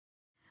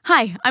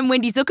Hi, I'm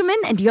Wendy Zuckerman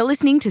and you're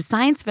listening to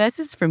Science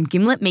Versus from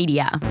Gimlet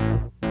Media.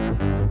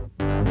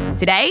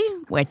 Today,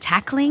 we're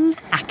tackling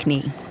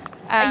acne.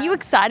 Are you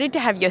excited to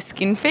have your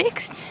skin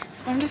fixed?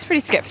 I'm just pretty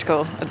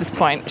skeptical at this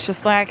point. It's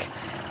just like,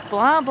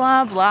 blah,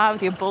 blah, blah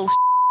with your bullshit.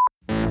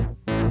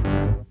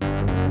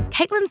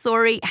 Caitlin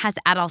Sori has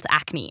adult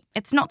acne.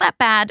 It's not that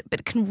bad,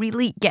 but it can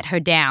really get her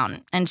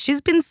down. And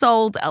she's been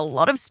sold a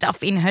lot of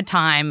stuff in her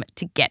time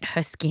to get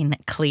her skin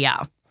clear.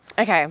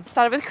 Okay,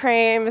 started with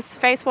creams,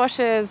 face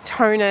washes,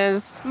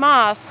 toners,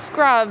 masks,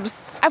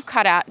 scrubs. I've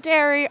cut out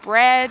dairy,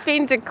 bread,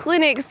 been to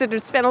clinics that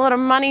have spent a lot of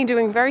money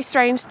doing very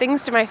strange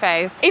things to my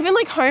face. Even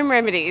like home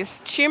remedies.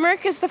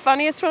 Turmeric is the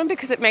funniest one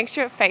because it makes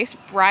your face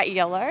bright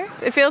yellow.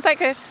 It feels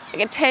like a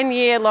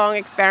 10-year-long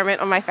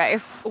experiment on my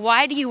face.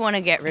 Why do you want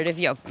to get rid of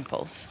your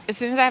pimples? As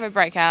soon as I have a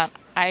breakout,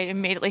 I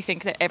immediately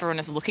think that everyone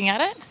is looking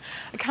at it.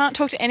 I can't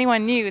talk to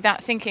anyone new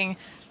without thinking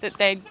that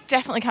they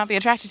definitely can't be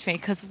attracted to me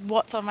because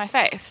what's on my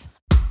face?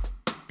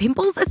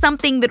 Pimples are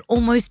something that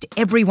almost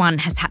everyone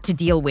has had to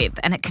deal with,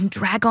 and it can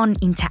drag on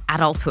into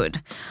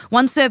adulthood.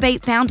 One survey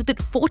found that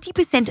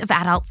 40% of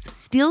adults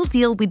still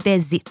deal with their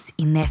zits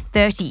in their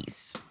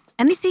 30s.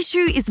 And this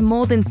issue is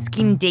more than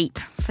skin deep.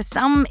 For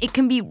some, it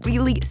can be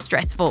really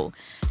stressful.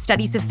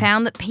 Studies have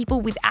found that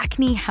people with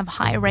acne have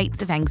higher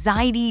rates of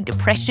anxiety,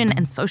 depression,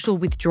 and social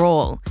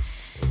withdrawal.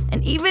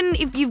 And even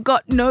if you've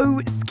got no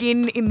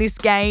skin in this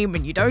game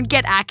and you don't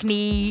get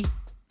acne,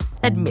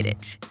 admit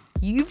it.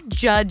 You've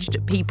judged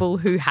people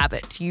who have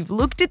it. You've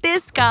looked at their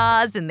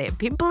scars and their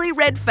pimply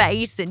red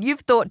face and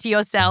you've thought to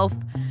yourself,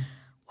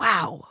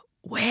 wow,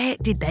 where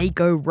did they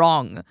go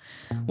wrong?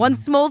 One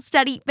small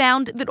study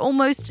found that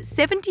almost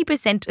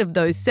 70% of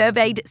those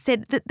surveyed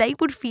said that they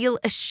would feel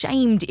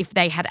ashamed if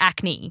they had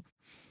acne.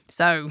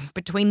 So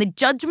between the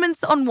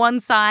judgments on one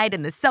side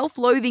and the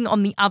self-loathing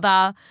on the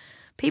other,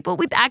 people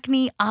with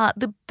acne are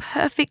the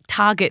perfect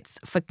targets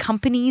for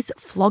companies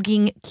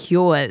flogging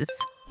cures.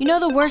 You know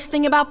the worst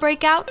thing about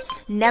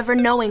breakouts? Never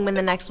knowing when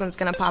the next one's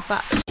gonna pop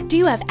up. Do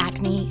you have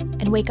acne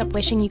and wake up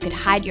wishing you could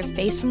hide your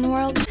face from the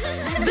world?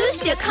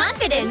 Boost your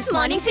confidence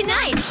morning to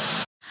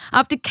night.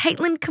 After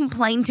Caitlin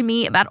complained to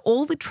me about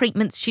all the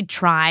treatments she'd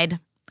tried,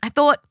 I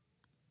thought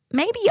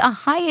maybe a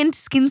high-end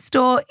skin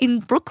store in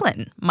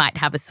Brooklyn might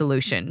have a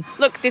solution.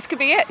 Look, this could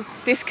be it.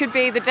 This could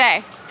be the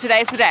day.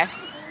 Today's the day.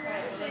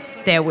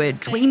 There were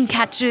dream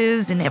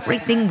catchers and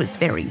everything was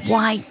very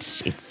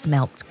white. It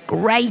smelt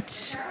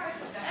great.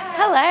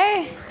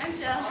 Hello. I'm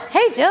Jill.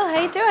 Hey, Jill.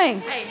 How you doing?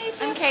 Hey,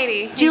 I'm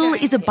Katie. Jill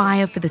is a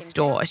buyer for the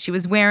store. She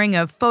was wearing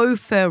a faux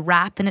fur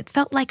wrap and it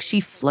felt like she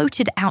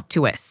floated out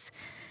to us.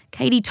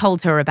 Katie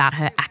told her about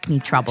her acne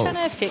troubles. I'm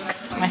trying to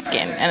fix my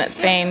skin and it's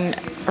been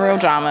a real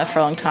drama for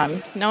a long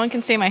time. No one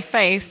can see my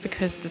face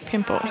because of the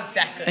pimple.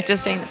 Exactly. They're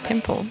just seeing the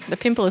pimple. The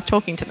pimple is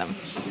talking to them,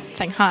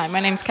 saying, hi, my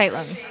name's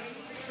Caitlin.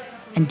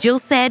 And Jill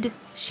said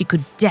she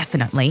could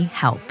definitely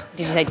help.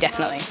 Did you say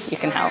definitely? You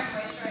can help.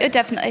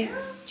 Definitely.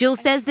 Jill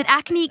says that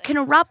acne can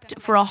erupt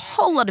for a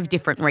whole lot of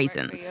different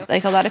reasons.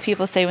 Like a lot of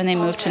people say when they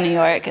move to New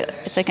York,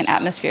 it's like an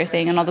atmosphere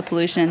thing and all the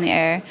pollution in the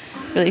air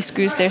really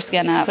screws their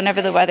skin up.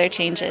 Whenever the weather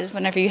changes,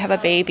 whenever you have a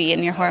baby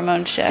and your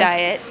hormones shift.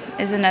 Diet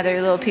is another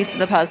little piece of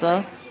the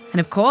puzzle. And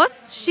of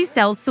course, she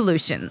sells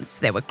solutions.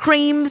 There were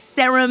creams,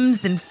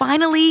 serums, and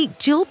finally,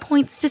 Jill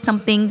points to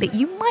something that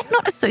you might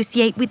not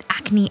associate with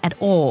acne at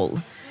all.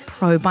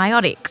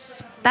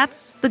 Probiotics.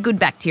 That's the good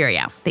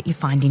bacteria that you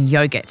find in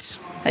yogurt.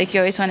 Like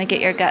you always want to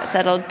get your gut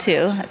settled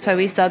too. That's why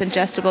we sell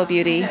ingestible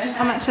beauty.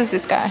 How much is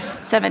this guy?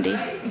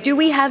 $70. Do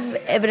we have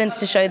evidence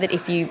to show that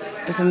if you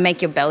sort of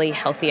make your belly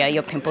healthier,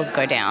 your pimples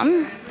go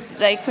down?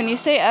 Like when you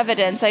say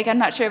evidence, like I'm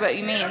not sure what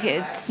you mean.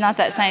 It's not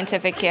that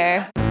scientific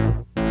here.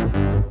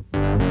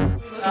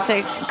 It's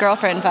like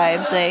girlfriend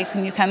vibes. Like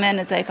when you come in,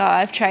 it's like, oh,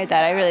 I've tried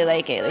that. I really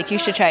like it. Like you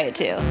should try it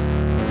too.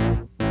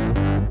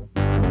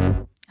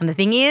 And the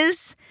thing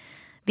is,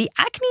 the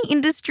acne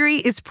industry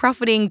is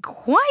profiting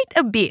quite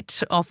a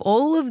bit off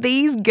all of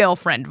these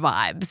girlfriend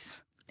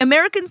vibes.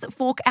 Americans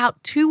fork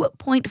out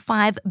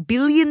 $2.5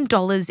 billion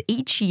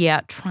each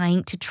year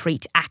trying to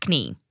treat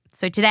acne.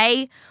 So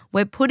today,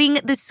 we're putting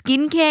the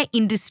skincare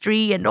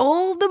industry and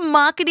all the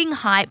marketing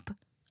hype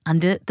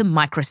under the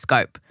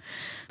microscope.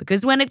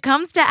 Because when it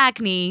comes to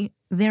acne,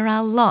 there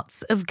are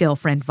lots of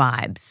girlfriend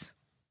vibes.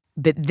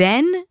 But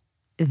then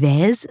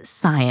there's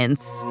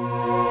science.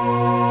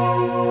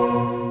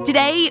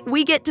 Today,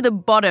 we get to the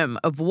bottom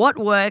of what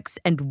works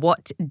and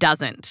what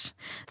doesn't.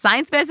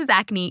 Science versus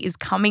Acne is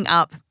coming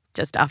up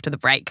just after the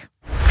break.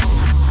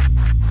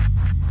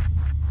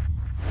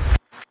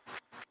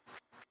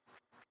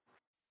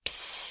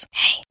 Psst.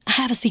 Hey, I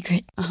have a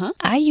secret.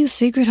 I use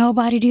Secret Whole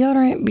Body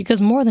Deodorant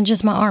because more than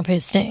just my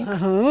armpits stink.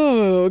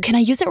 Oh, can I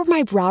use it where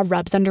my bra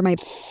rubs under my...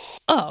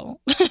 Oh,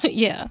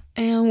 yeah.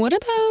 And what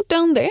about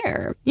down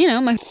there? You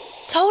know, my...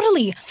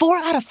 Totally. 4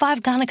 out of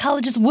 5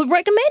 gynecologists would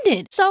recommend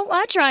it. So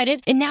I tried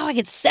it, and now I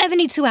get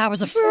 72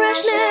 hours of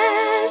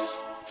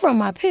freshness. From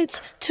my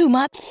pits to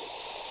my...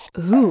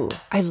 Ooh,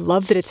 I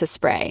love that it's a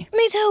spray.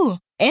 Me too.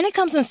 And it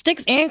comes in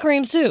sticks and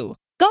creams too.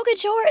 Go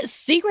get your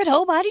Secret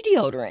Whole Body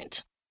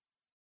Deodorant.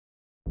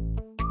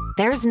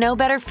 There's no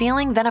better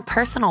feeling than a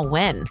personal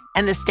win,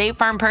 and the State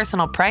Farm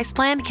Personal Price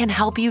Plan can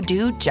help you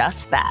do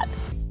just that.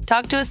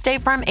 Talk to a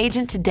State Farm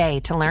agent today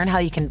to learn how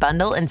you can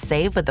bundle and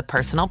save with the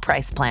Personal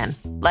Price Plan.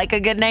 Like a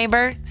good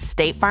neighbor,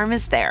 State Farm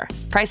is there.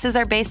 Prices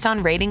are based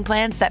on rating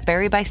plans that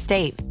vary by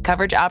state.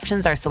 Coverage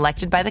options are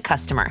selected by the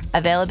customer.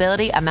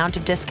 Availability, amount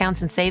of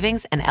discounts and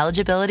savings, and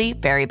eligibility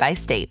vary by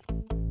state.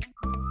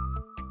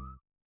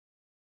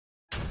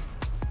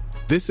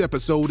 This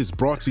episode is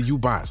brought to you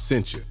by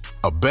Essentia.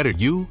 A better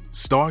you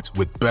starts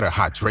with better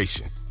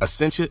hydration.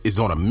 Essentia is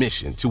on a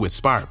mission to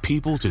inspire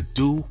people to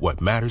do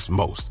what matters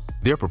most.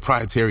 Their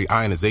proprietary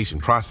ionization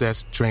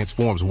process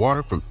transforms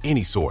water from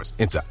any source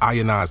into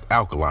ionized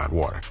alkaline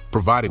water,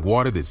 providing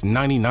water that's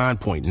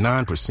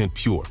 99.9%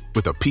 pure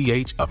with a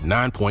pH of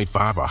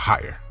 9.5 or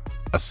higher.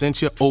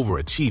 Essentia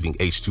overachieving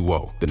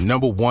H2O, the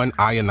 #1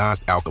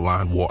 ionized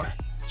alkaline water.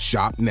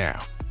 Shop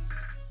now.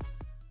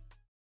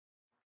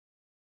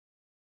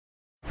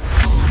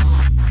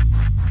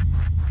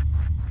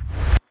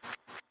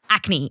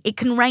 Acne. It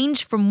can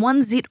range from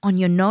one zit on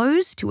your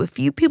nose to a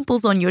few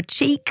pimples on your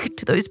cheek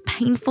to those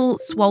painful,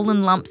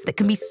 swollen lumps that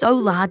can be so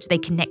large they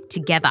connect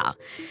together.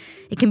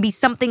 It can be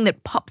something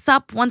that pops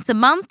up once a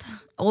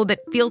month or that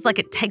feels like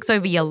it takes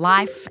over your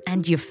life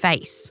and your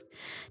face.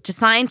 To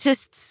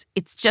scientists,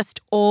 it's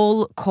just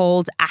all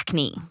called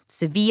acne,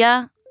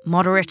 severe,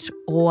 moderate,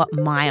 or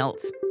mild.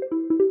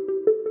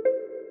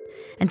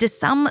 And to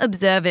some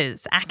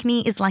observers,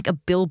 acne is like a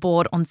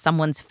billboard on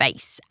someone's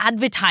face,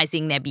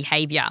 advertising their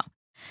behaviour.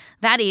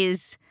 That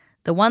is,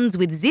 the ones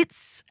with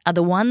zits are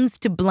the ones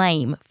to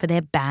blame for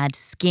their bad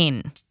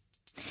skin.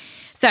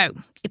 So,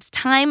 it's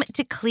time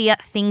to clear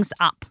things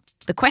up.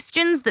 The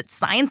questions that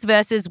Science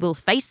Versus will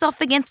face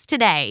off against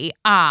today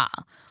are: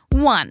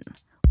 1.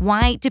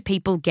 Why do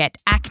people get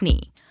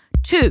acne?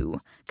 2.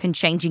 Can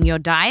changing your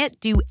diet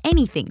do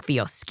anything for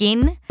your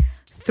skin?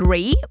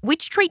 3.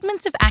 Which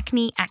treatments of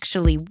acne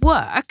actually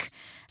work?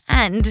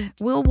 And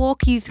we'll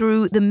walk you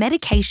through the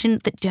medication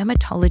that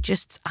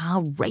dermatologists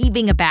are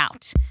raving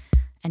about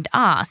and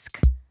ask,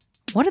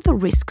 what are the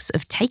risks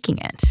of taking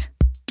it?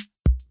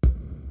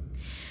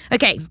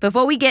 Okay,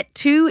 before we get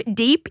too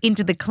deep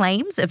into the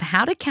claims of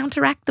how to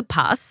counteract the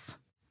pus,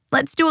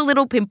 let's do a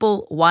little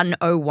Pimple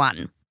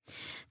 101.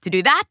 To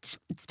do that,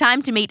 it's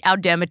time to meet our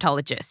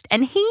dermatologist,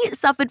 and he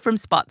suffered from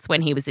spots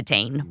when he was a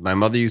teen. My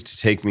mother used to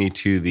take me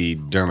to the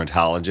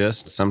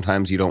dermatologist.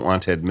 Sometimes you don't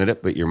want to admit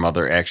it, but your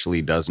mother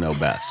actually does know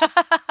best.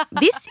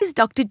 This is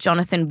Dr.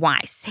 Jonathan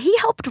Weiss. He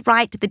helped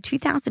write the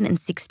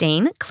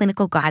 2016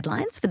 clinical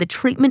guidelines for the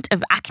treatment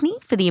of acne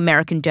for the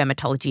American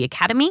Dermatology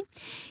Academy.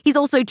 He's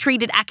also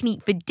treated acne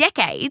for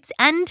decades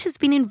and has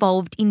been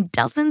involved in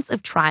dozens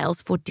of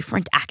trials for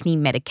different acne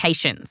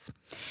medications.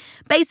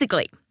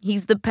 Basically,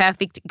 he's the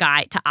perfect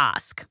guy to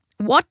ask,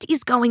 what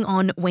is going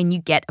on when you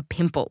get a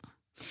pimple?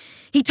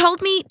 He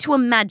told me to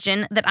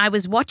imagine that I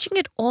was watching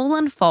it all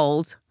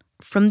unfold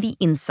from the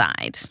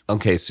inside.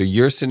 Okay, so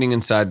you're sitting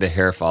inside the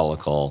hair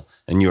follicle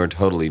and you are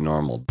totally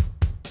normal.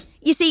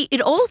 You see, it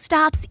all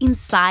starts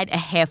inside a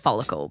hair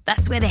follicle.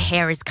 That's where the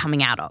hair is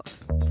coming out of.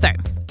 So,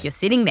 you're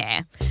sitting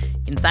there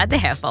inside the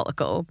hair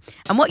follicle,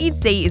 and what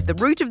you'd see is the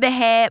root of the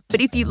hair,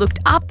 but if you looked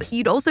up,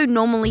 you'd also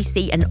normally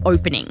see an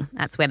opening.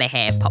 That's where the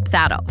hair pops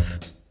out of.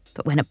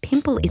 But when a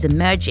pimple is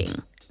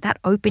emerging, that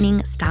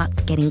opening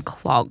starts getting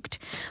clogged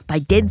by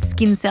dead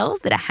skin cells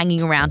that are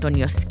hanging around on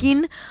your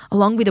skin,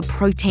 along with a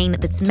protein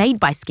that's made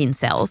by skin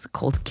cells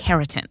called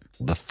keratin.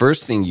 The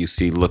first thing you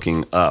see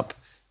looking up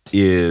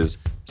is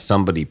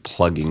somebody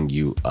plugging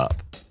you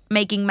up.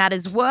 Making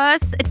matters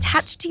worse,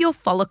 attached to your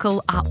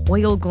follicle are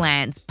oil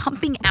glands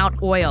pumping out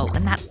oil,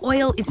 and that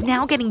oil is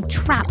now getting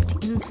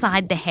trapped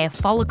inside the hair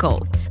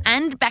follicle.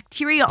 And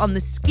bacteria on the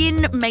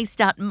skin may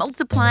start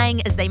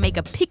multiplying as they make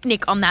a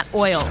picnic on that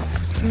oil.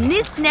 And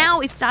this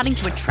now is starting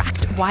to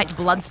attract white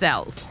blood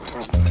cells.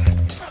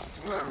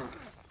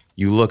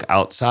 You look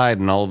outside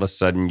and all of a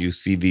sudden you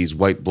see these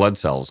white blood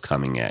cells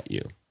coming at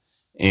you.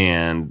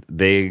 And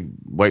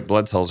white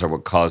blood cells are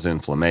what cause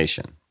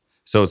inflammation.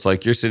 So it's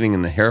like you're sitting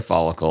in the hair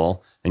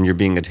follicle and you're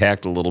being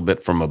attacked a little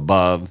bit from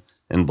above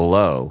and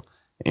below.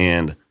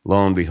 And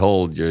lo and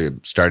behold, you're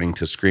starting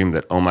to scream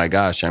that, oh my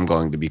gosh, I'm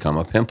going to become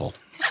a pimple.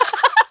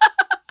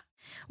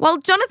 While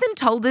Jonathan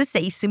told us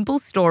a simple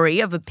story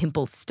of a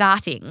pimple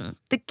starting,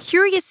 the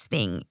curious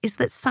thing is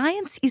that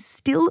science is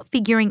still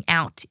figuring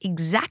out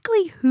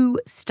exactly who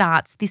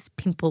starts this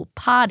pimple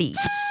party.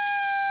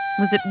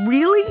 Was it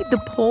really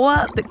the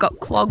pore that got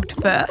clogged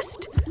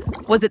first?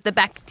 Was it the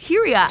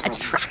bacteria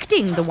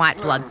attracting the white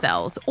blood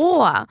cells?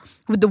 Or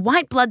would the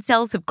white blood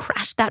cells have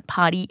crashed that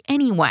party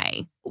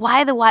anyway?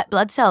 Why are the white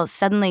blood cells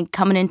suddenly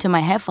coming into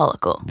my hair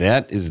follicle?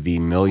 That is the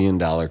 $1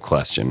 million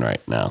question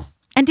right now.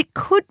 And it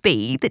could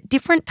be that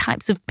different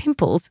types of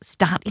pimples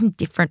start in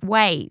different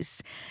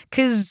ways,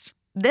 because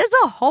there's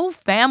a whole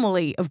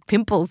family of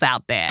pimples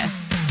out there.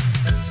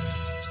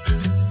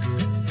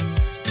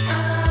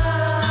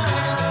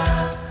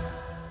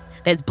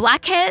 There's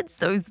blackheads,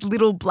 those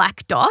little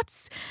black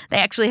dots. They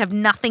actually have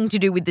nothing to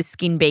do with the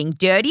skin being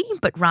dirty,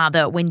 but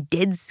rather when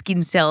dead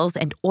skin cells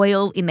and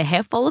oil in the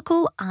hair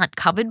follicle aren't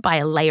covered by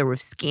a layer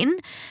of skin,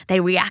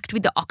 they react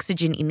with the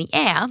oxygen in the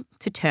air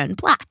to turn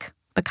black,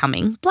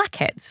 becoming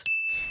blackheads.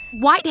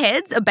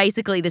 Whiteheads are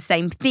basically the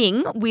same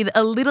thing with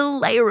a little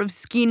layer of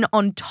skin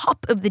on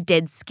top of the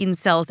dead skin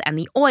cells and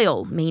the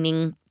oil,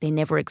 meaning they're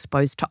never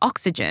exposed to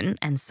oxygen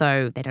and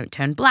so they don't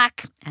turn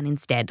black and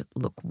instead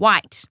look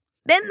white.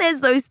 Then there's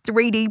those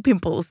 3D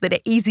pimples that are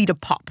easy to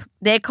pop.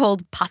 They're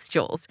called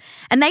pustules,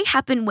 and they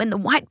happen when the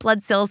white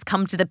blood cells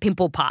come to the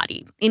pimple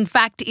party. In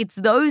fact, it's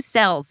those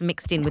cells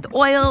mixed in with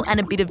oil and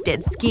a bit of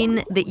dead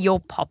skin that you're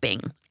popping.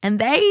 And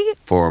they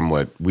form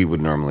what we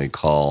would normally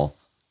call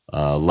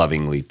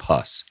lovingly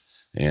pus.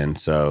 And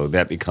so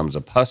that becomes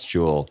a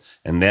pustule,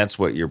 and that's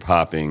what you're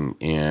popping.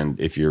 And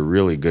if you're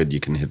really good, you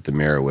can hit the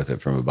mirror with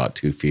it from about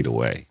 2 feet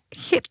away.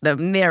 Hit the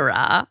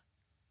mirror?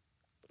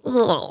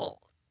 Ugh.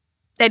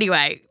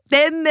 Anyway,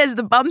 then there's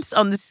the bumps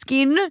on the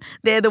skin.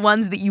 They're the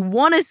ones that you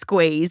want to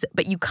squeeze,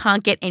 but you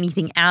can't get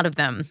anything out of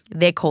them.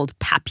 They're called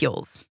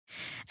papules.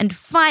 And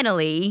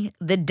finally,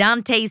 the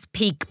Dante's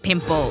Peak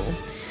pimple.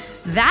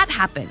 That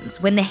happens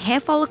when the hair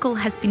follicle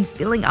has been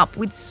filling up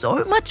with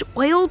so much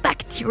oil,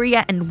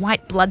 bacteria, and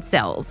white blood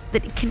cells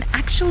that it can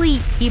actually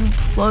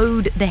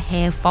implode the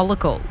hair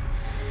follicle.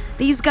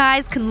 These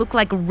guys can look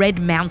like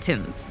red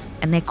mountains,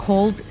 and they're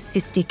called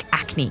cystic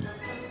acne.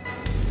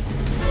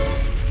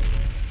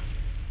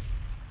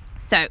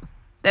 So,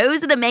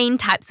 those are the main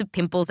types of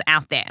pimples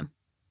out there.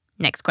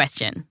 Next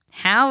question.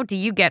 How do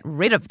you get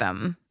rid of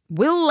them?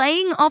 Will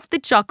laying off the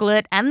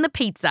chocolate and the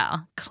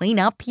pizza clean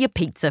up your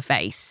pizza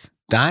face?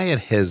 Diet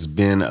has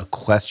been a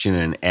question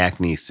in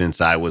acne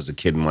since I was a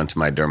kid and went to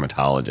my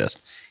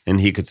dermatologist. And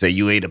he could say,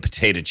 "You ate a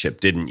potato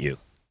chip, didn't you?"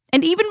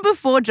 And even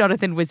before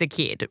Jonathan was a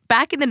kid,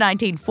 back in the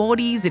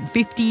 1940s and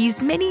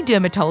 50s, many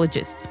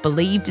dermatologists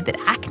believed that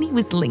acne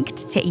was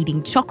linked to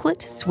eating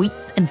chocolate,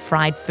 sweets, and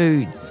fried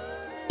foods.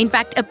 In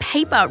fact, a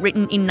paper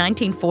written in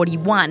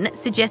 1941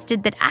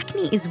 suggested that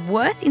acne is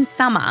worse in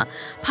summer,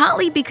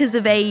 partly because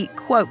of a,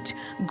 quote,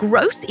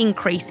 gross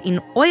increase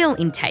in oil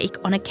intake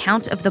on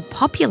account of the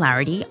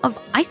popularity of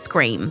ice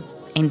cream,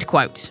 end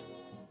quote.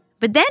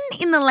 But then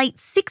in the late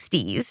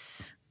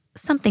 60s,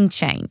 something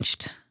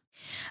changed.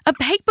 A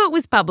paper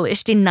was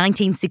published in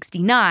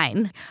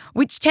 1969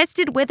 which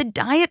tested whether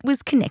diet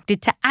was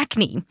connected to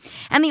acne.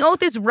 And the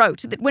authors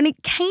wrote that when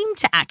it came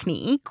to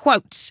acne,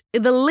 quote,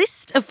 the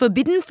list of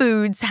forbidden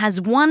foods has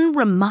one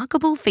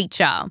remarkable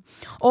feature.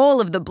 All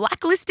of the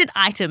blacklisted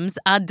items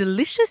are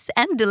delicious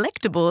and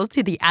delectable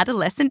to the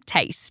adolescent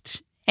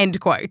taste, end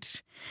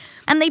quote.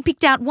 And they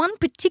picked out one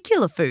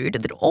particular food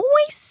that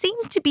always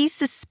seemed to be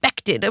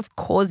suspected of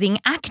causing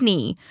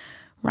acne,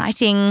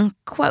 writing,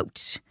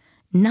 quote,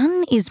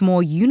 none is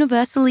more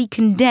universally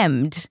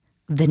condemned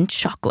than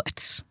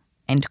chocolate,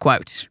 end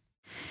quote.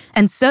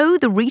 And so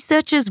the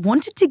researchers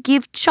wanted to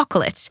give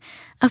chocolate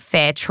a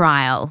fair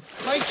trial.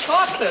 My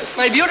chocolate,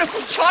 my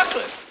beautiful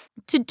chocolate.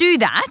 To do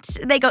that,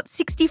 they got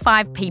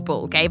 65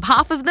 people, gave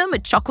half of them a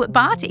chocolate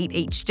bar to eat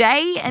each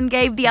day, and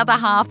gave the other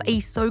half a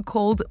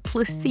so-called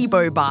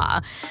placebo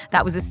bar.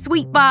 That was a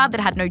sweet bar that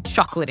had no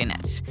chocolate in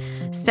it.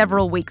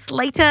 Several weeks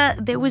later,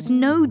 there was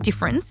no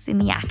difference in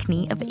the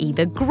acne of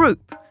either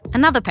group.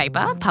 Another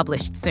paper,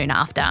 published soon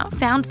after,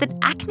 found that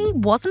acne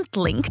wasn't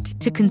linked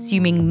to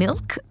consuming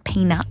milk,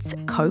 peanuts,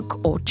 Coke,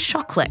 or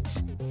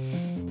chocolate.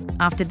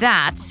 After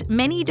that,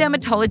 many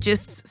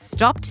dermatologists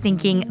stopped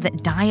thinking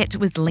that diet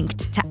was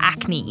linked to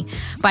acne.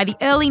 By the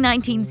early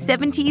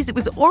 1970s, it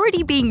was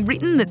already being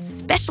written that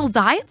special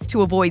diets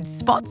to avoid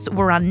spots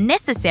were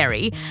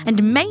unnecessary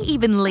and may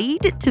even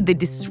lead to the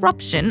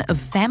disruption of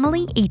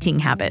family eating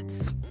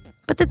habits.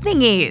 But the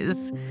thing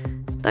is,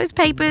 those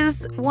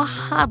papers were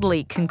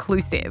hardly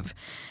conclusive.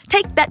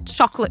 Take that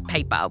chocolate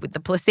paper with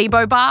the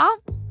placebo bar.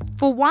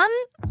 For one,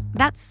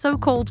 that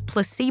so-called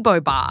placebo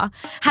bar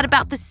had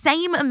about the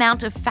same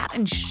amount of fat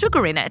and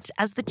sugar in it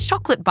as the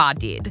chocolate bar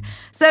did.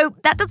 So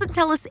that doesn't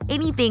tell us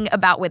anything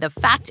about whether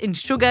fat and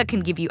sugar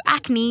can give you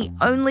acne,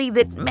 only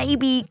that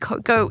maybe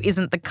cocoa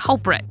isn't the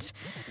culprit.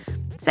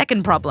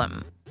 Second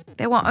problem,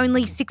 there were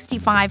only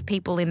 65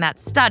 people in that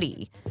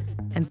study.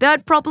 And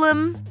third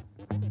problem,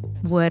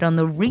 word on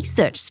the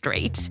research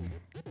street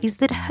is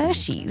that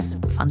Hershey's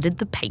funded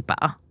the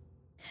paper.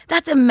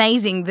 That's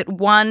amazing that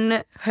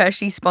one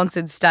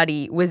Hershey-sponsored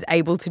study was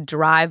able to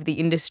drive the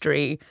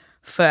industry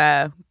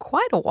for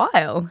quite a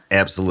while.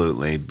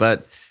 Absolutely,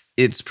 but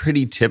it's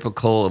pretty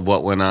typical of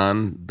what went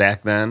on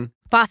back then.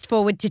 Fast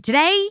forward to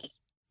today,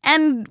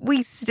 and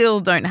we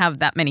still don't have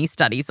that many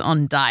studies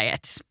on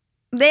diet.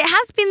 There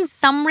has been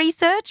some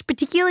research,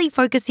 particularly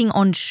focusing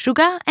on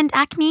sugar and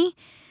acne,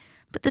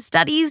 but the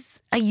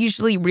studies are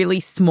usually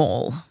really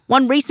small.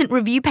 One recent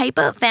review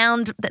paper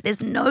found that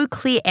there's no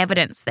clear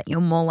evidence that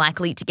you're more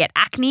likely to get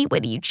acne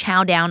whether you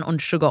chow down on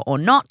sugar or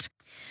not.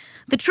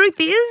 The truth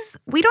is,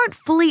 we don't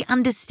fully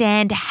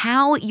understand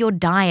how your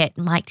diet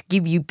might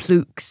give you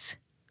plooks.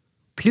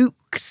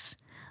 Plooks.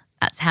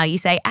 That's how you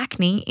say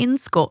acne in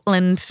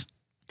Scotland.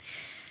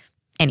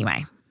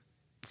 Anyway,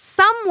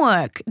 some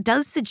work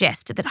does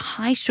suggest that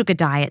high sugar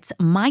diets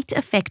might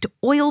affect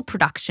oil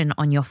production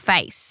on your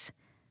face,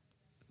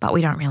 but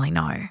we don't really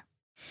know.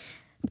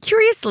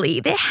 Curiously,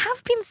 there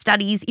have been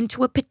studies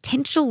into a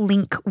potential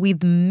link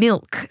with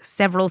milk.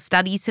 Several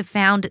studies have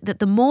found that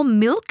the more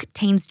milk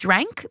teens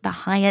drank, the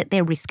higher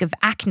their risk of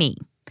acne.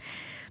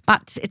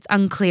 But it's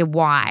unclear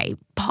why.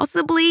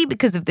 Possibly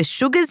because of the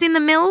sugars in the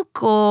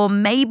milk, or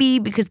maybe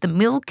because the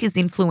milk is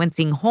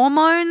influencing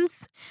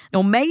hormones,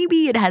 or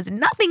maybe it has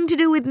nothing to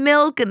do with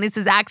milk and this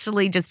is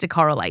actually just a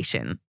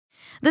correlation.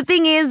 The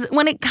thing is,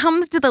 when it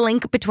comes to the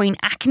link between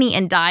acne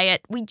and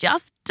diet, we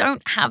just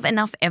don't have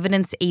enough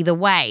evidence either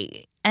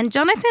way. And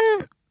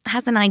Jonathan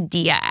has an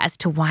idea as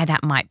to why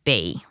that might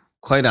be.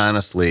 Quite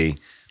honestly,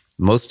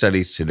 most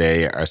studies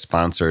today are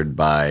sponsored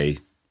by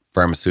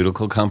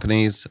pharmaceutical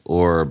companies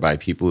or by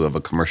people who have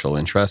a commercial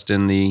interest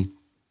in the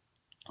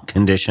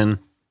condition.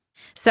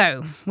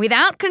 So,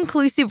 without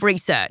conclusive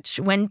research,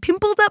 when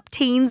pimpled-up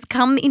teens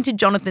come into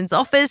Jonathan's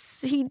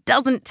office, he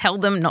doesn't tell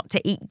them not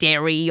to eat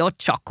dairy or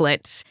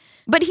chocolate.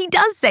 But he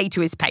does say to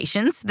his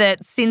patients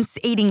that since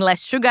eating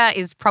less sugar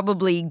is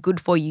probably good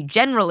for you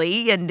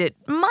generally and it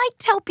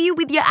might help you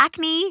with your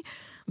acne,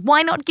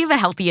 why not give a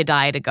healthier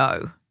diet a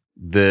go?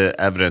 The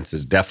evidence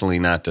is definitely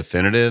not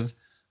definitive,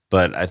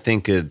 but I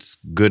think it's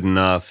good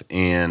enough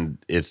and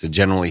it's a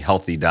generally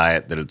healthy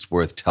diet that it's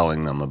worth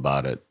telling them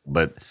about it.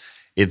 But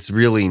it's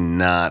really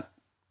not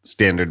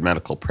standard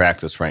medical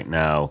practice right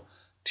now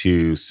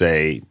to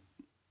say,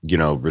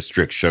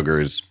 restrict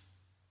sugars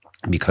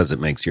because it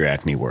makes your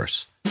acne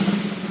worse.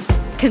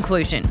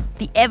 Conclusion.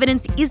 The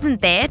evidence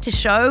isn't there to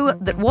show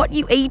that what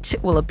you eat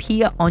will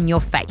appear on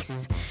your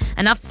face.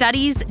 Enough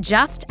studies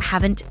just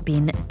haven't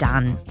been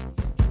done.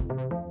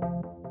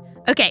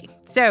 Okay,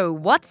 so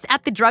what's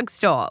at the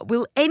drugstore?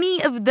 Will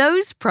any of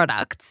those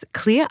products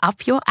clear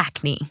up your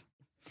acne?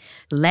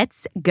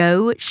 Let's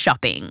go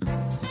shopping.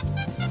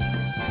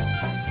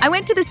 I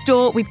went to the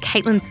store with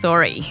Caitlin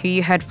Sori, who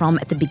you heard from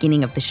at the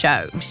beginning of the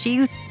show.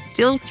 She's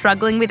still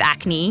struggling with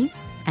acne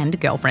and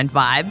girlfriend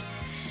vibes.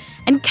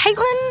 And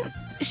Caitlin,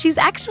 she's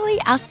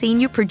actually our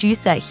senior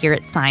producer here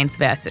at Science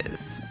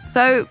Versus.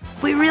 So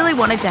we really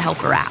wanted to help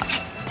her out.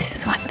 This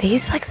is why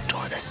these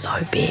stores are so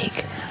big.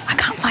 I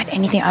can't find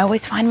anything. I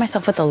always find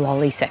myself at the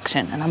lolly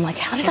section and I'm like,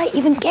 how did I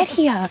even get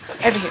here?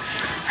 Over here.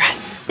 Right.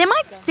 There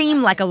might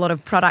seem like a lot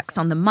of products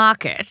on the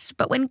market,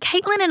 but when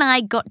Caitlin and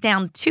I got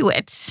down to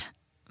it,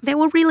 there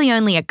were really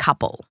only a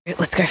couple.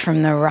 Let's go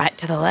from the right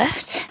to the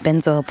left.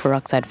 Benzoyl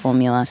peroxide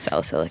formula,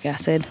 salicylic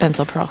acid.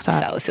 Benzoyl peroxide.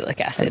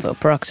 Salicylic acid. Benzoyl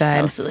peroxide.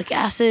 Salicylic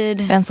acid.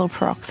 Benzoyl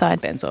peroxide.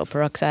 Benzoyl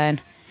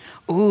peroxide.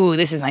 Ooh,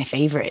 this is my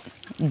favorite.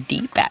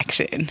 Deep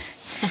action.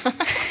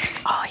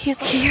 Oh, here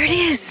it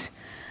is.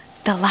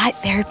 The Light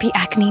Therapy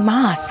Acne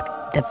Mask.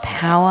 The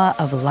power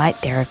of light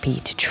therapy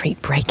to treat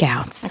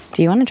breakouts.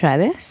 Do you want to try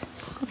this?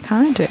 I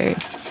kind of do.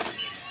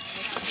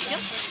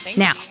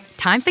 Now,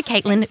 time for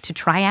Caitlin to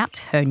try out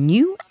her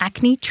new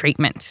acne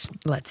treatment.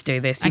 Let's do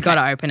this. You got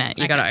to open it.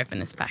 You got to open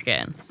this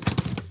packet.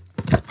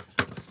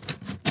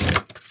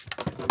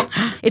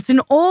 It's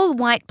an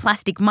all-white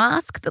plastic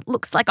mask that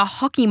looks like a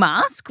hockey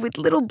mask with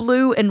little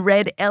blue and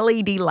red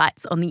LED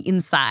lights on the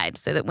inside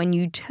so that when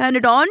you turn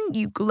it on,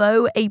 you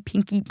glow a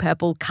pinky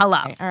purple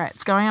colour. Okay, all right,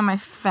 it's going on my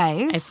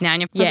face. It's now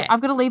in your... So yeah.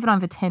 I've got to leave it on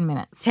for 10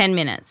 minutes. 10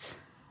 minutes.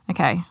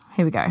 Okay,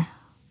 here we go.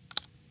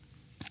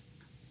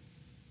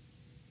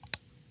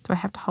 Do I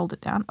have to hold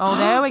it down? Oh,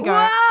 there we go.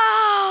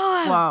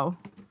 Wow! Whoa.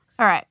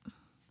 All right.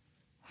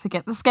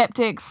 Forget the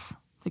skeptics.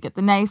 Forget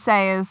the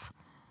naysayers.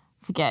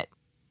 Forget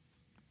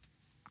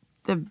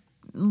the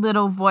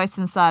little voice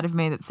inside of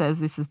me that says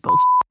this is bullshit.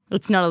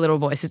 It's not a little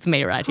voice. It's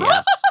me right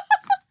here.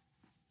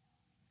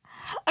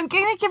 I'm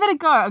going to give it a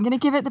go. I'm going to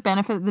give it the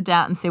benefit of the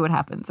doubt and see what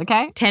happens,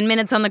 okay? 10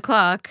 minutes on the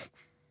clock.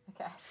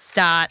 Okay.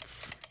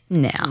 Starts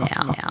now.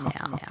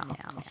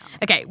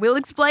 Okay, we'll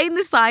explain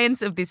the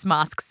science of this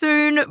mask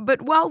soon,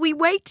 but while we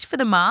wait for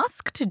the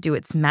mask to do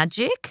its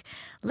magic,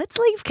 let's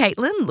leave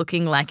Caitlin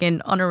looking like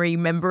an honorary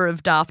member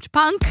of Daft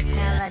Punk.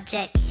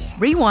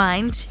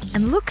 Rewind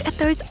and look at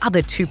those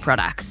other two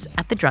products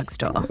at the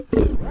drugstore.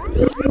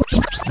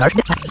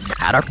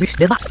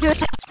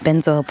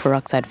 Benzoyl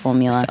peroxide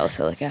formula,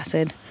 salicylic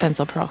acid.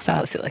 Benzoyl peroxide.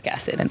 Salicylic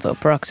acid. Benzoyl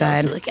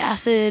peroxide. Salicylic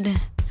acid.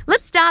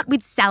 Let's start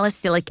with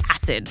salicylic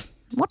acid.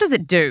 What does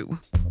it do?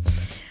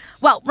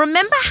 Well,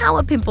 remember how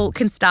a pimple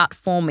can start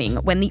forming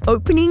when the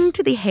opening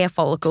to the hair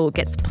follicle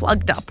gets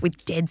plugged up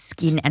with dead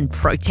skin and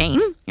protein?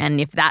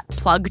 And if that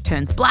plug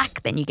turns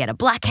black, then you get a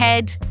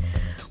blackhead.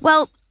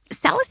 Well,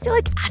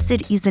 salicylic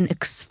acid is an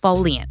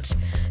exfoliant.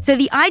 So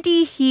the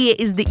idea here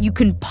is that you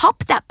can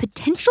pop that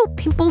potential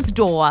pimple's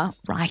door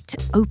right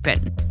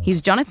open.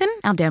 Here's Jonathan,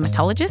 our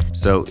dermatologist.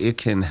 So it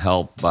can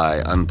help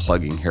by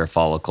unplugging hair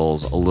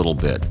follicles a little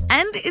bit.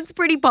 And it's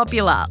pretty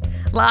popular.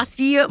 Last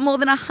year, more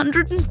than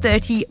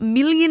 $130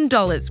 million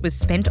was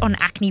spent on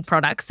acne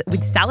products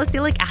with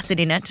salicylic acid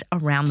in it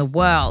around the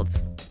world.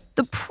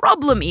 The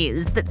problem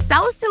is that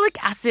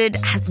salicylic acid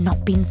has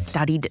not been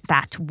studied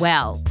that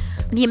well.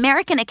 The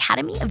American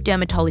Academy of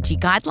Dermatology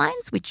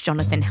guidelines, which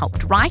Jonathan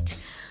helped write,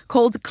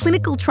 called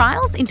clinical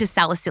trials into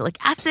salicylic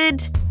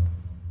acid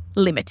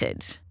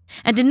limited.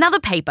 And another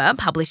paper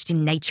published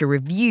in Nature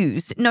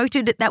Reviews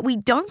noted that we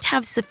don't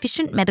have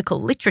sufficient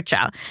medical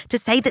literature to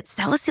say that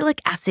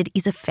salicylic acid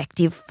is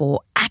effective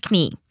for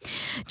acne.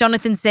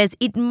 Jonathan says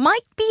it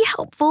might be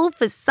helpful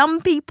for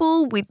some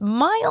people with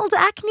mild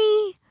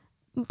acne,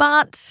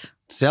 but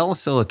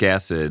salicylic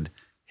acid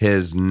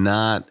has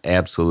not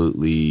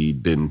absolutely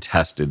been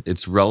tested.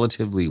 It's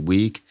relatively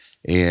weak,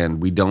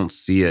 and we don't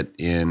see it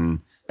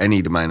in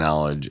any, to my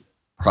knowledge,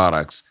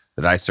 products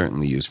that I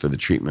certainly use for the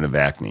treatment of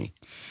acne.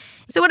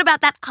 So what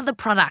about that other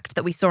product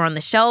that we saw on the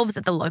shelves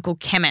at the local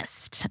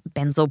chemist,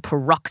 benzoyl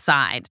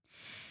peroxide?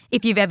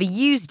 If you've ever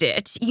used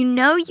it, you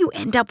know you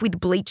end up with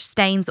bleach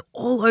stains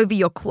all over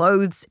your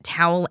clothes,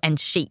 towel and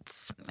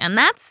sheets. And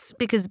that's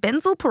because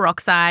benzoyl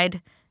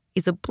peroxide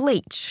is a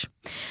bleach.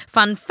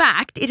 Fun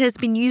fact, it has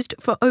been used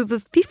for over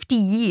 50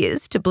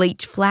 years to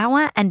bleach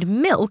flour and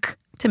milk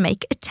to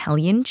make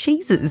Italian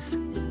cheeses.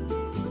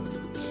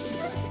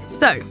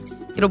 So,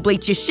 it'll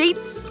bleach your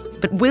sheets,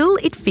 but will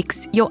it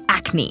fix your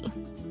acne?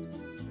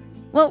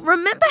 Well,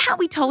 remember how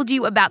we told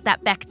you about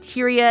that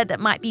bacteria that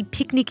might be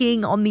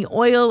picnicking on the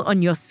oil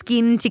on your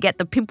skin to get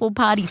the pimple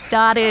party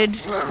started?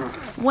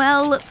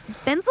 Well,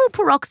 benzoyl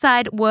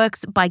peroxide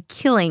works by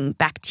killing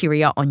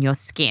bacteria on your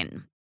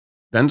skin.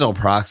 Benzoyl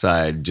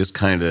peroxide just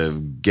kind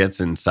of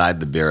gets inside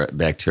the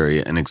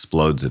bacteria and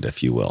explodes it,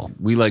 if you will.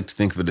 We like to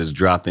think of it as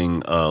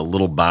dropping a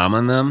little bomb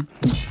on them.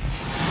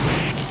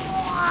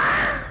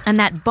 And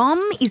that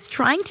bomb is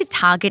trying to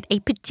target a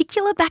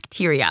particular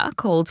bacteria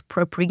called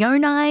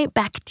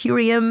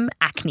Propionibacterium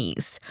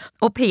acnes,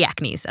 or P.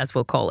 acnes as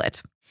we'll call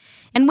it.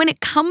 And when it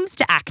comes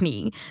to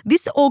acne,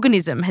 this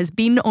organism has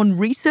been on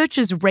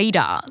researchers'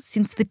 radar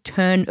since the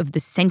turn of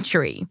the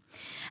century.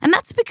 And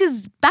that's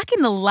because back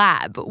in the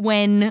lab,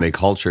 when they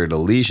cultured a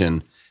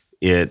lesion,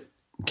 it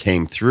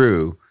came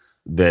through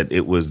that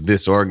it was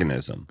this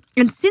organism.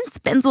 And since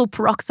benzoyl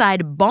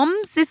peroxide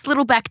bombs this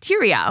little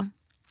bacteria,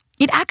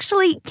 it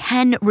actually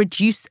can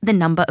reduce the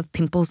number of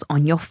pimples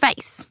on your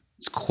face.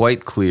 It's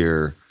quite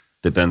clear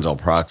that benzoyl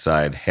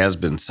peroxide has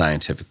been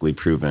scientifically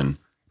proven.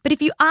 But if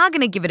you are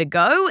going to give it a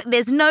go,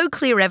 there's no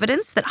clear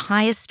evidence that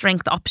higher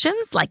strength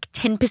options like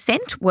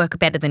 10% work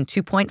better than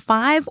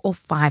 2.5 or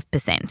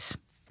 5%.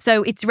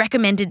 So it's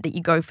recommended that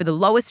you go for the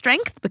lower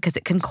strength because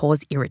it can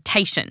cause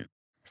irritation.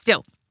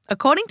 Still,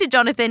 according to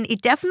Jonathan,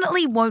 it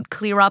definitely won't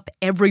clear up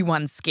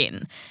everyone's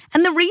skin.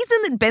 And the reason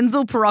that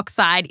benzoyl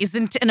peroxide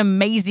isn't an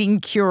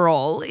amazing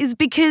cure-all is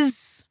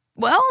because,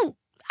 well,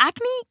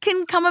 acne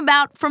can come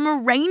about from a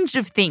range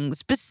of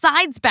things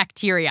besides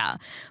bacteria.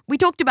 We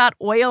talked about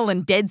oil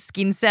and dead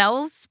skin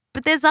cells,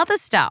 but there's other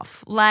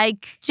stuff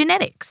like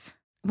genetics.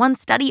 One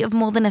study of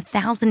more than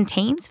 1,000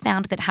 teens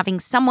found that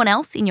having someone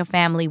else in your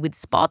family with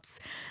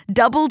spots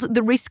doubled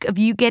the risk of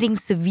you getting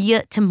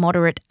severe to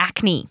moderate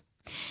acne.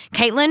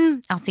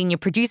 Caitlin, our senior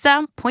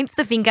producer, points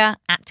the finger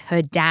at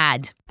her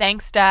dad.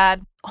 Thanks,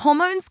 Dad.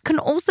 Hormones can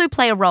also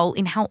play a role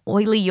in how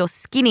oily your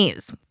skin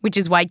is, which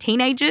is why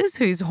teenagers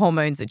whose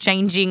hormones are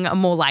changing are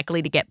more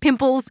likely to get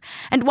pimples,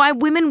 and why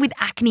women with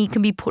acne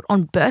can be put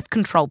on birth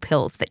control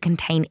pills that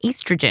contain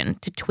estrogen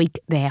to tweak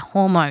their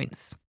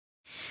hormones.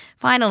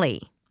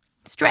 Finally,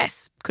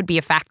 stress could be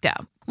a factor.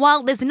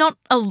 While there's not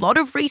a lot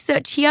of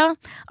research here,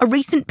 a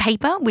recent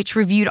paper which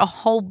reviewed a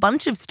whole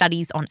bunch of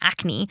studies on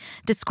acne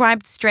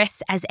described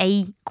stress as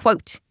a,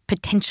 quote,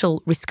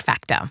 potential risk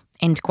factor,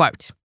 end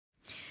quote.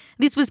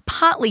 This was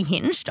partly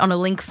hinged on a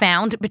link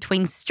found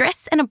between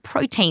stress and a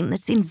protein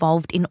that's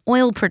involved in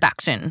oil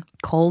production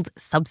called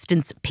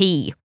substance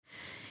P.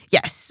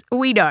 Yes,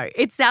 we know,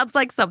 it sounds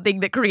like something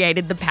that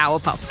created the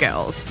Powerpuff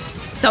Girls.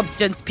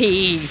 Substance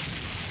P.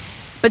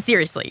 But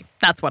seriously,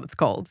 that's what it's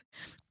called.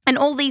 And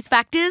all these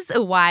factors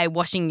are why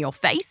washing your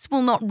face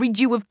will not rid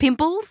you of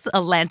pimples.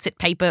 A Lancet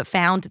paper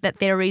found that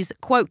there is,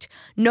 quote,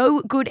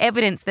 no good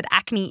evidence that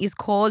acne is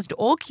caused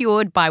or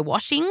cured by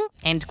washing,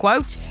 end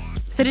quote.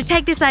 So to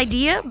take this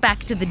idea back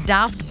to the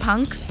Daft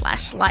Punk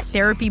 / light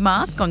therapy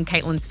mask on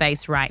Caitlin's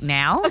face right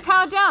now. It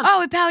powered down.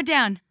 Oh, it powered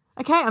down.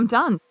 Okay, I'm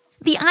done.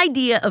 The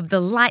idea of the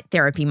light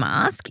therapy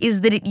mask is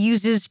that it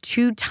uses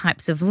two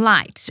types of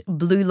light.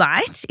 Blue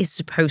light is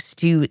supposed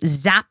to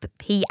zap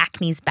P.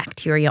 acnes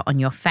bacteria on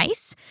your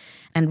face,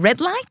 and red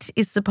light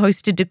is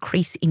supposed to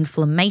decrease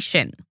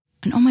inflammation.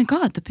 And oh my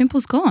God, the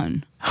pimple's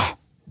gone.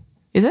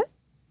 Is it?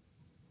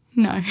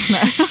 No.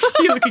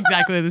 You look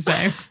exactly the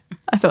same.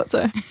 I thought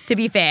so. To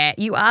be fair,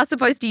 you are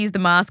supposed to use the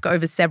mask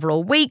over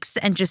several weeks,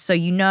 and just so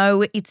you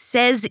know, it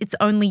says it's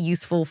only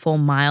useful for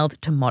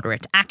mild to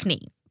moderate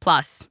acne.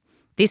 Plus,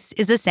 this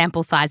is a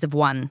sample size of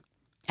 1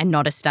 and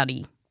not a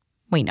study.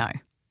 We know.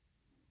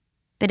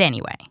 But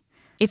anyway,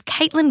 if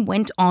Caitlin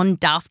went on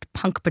Daft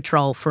Punk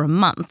patrol for a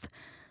month,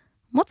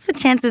 what's the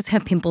chances her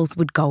pimples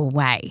would go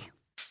away?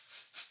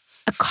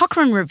 A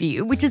Cochrane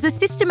review, which is a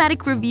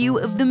systematic review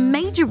of the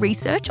major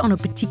research on a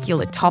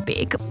particular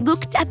topic,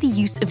 looked at the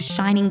use of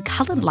shining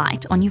coloured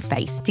light on your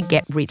face to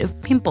get rid of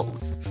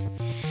pimples.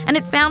 And And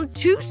it found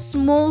 2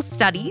 small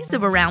studies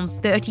of around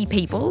 30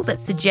 people that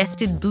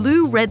suggested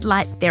blue red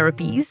light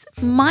therapies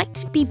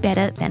might be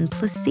better than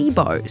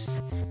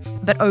placebos.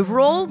 But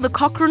overall, the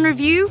Cochrane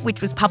Review,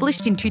 which was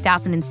published in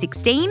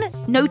 2016,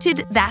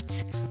 noted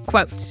that,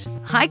 quote,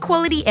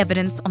 high-quality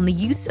evidence on the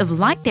use of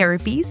light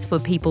therapies for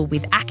people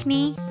with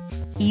acne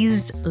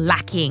is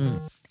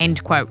lacking,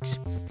 end quote.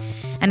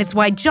 And it's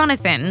why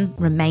Jonathan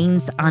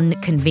remains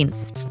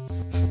unconvinced.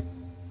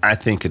 I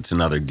think it's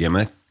another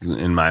gimmick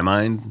in my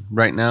mind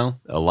right now.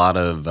 A lot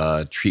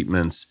of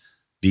treatments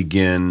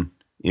begin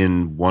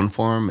in one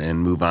form and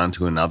move on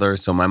to another.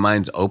 So my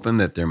mind's open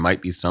that there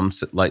might be some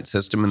light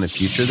system in the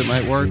future that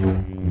might work.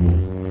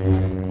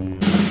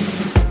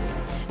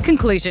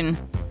 Conclusion.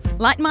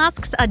 Light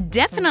masks are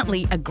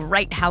definitely a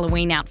great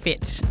Halloween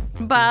outfit,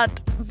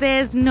 but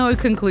there's no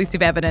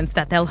conclusive evidence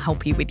that they'll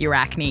help you with your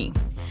acne.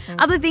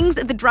 Other things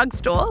at the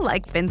drugstore,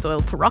 like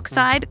benzoyl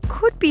peroxide,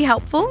 could be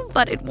helpful,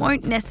 but it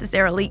won't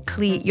necessarily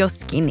clear your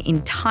skin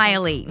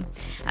entirely.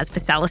 As for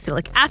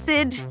salicylic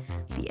acid,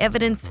 the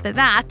evidence for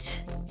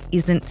that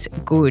isn't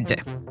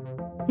good.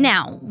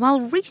 Now, while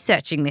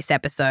researching this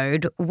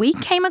episode, we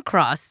came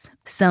across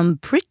some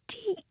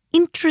pretty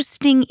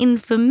interesting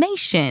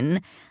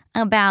information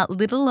about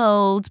little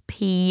old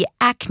P.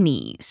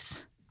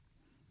 acnes.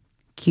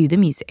 Cue the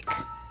music.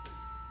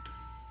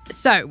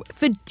 So,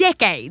 for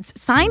decades,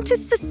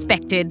 scientists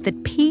suspected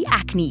that P.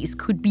 acnes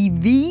could be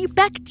the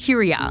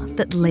bacteria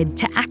that led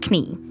to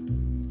acne.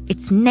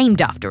 It's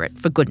named after it,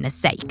 for goodness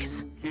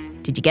sakes.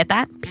 Did you get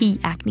that? P.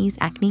 acnes,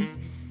 acne?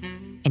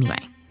 Anyway,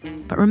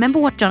 but remember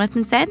what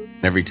Jonathan said?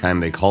 Every time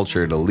they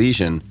cultured a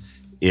lesion,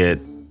 it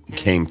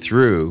came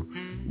through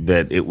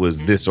that it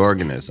was this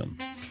organism.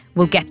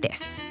 Well, get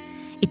this.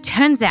 It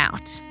turns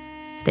out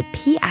that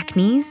P.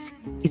 acnes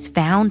is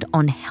found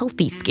on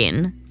healthy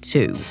skin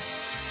too.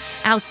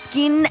 Our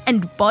skin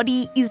and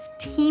body is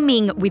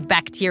teeming with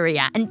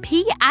bacteria, and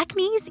P.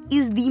 acnes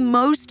is the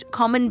most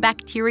common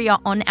bacteria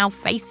on our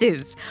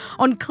faces.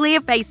 On clear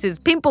faces,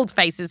 pimpled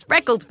faces,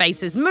 freckled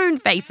faces, moon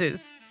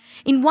faces.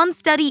 In one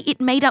study,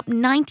 it made up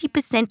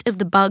 90% of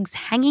the bugs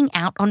hanging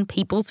out on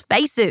people's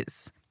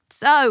faces.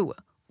 So,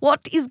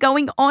 what is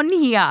going on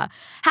here?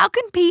 How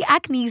can P.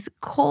 acnes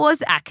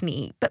cause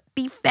acne, but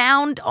be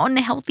found on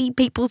healthy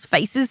people's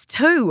faces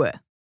too?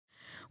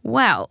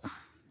 Well,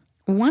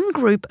 one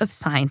group of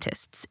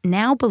scientists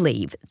now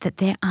believe that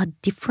there are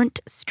different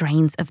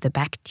strains of the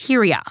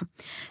bacteria.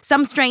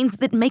 Some strains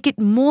that make it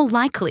more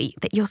likely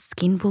that your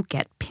skin will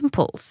get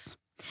pimples.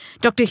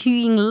 Dr.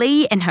 Huying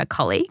Lee and her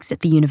colleagues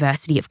at the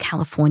University of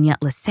California,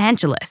 Los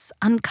Angeles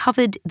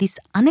uncovered this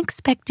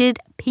unexpected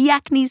P.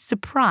 acnes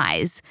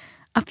surprise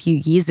a few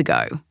years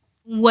ago.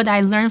 What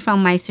I learned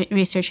from my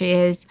research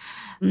is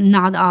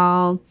not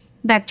all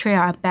bacteria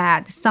are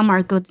bad. Some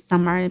are good,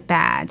 some are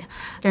bad.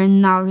 They're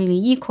not really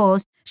equal.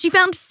 She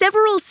found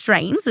several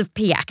strains of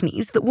P.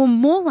 acnes that were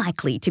more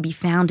likely to be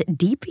found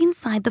deep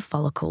inside the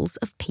follicles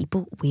of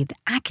people with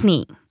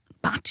acne.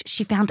 But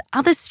she found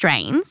other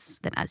strains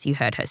that, as you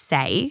heard her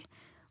say,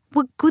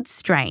 were good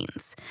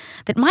strains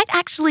that might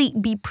actually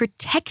be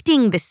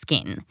protecting the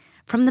skin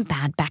from the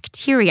bad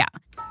bacteria.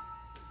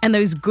 And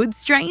those good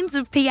strains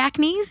of P.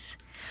 acnes?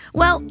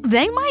 Well,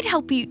 they might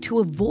help you to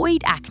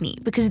avoid acne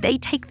because they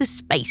take the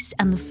space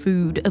and the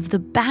food of the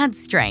bad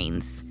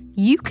strains.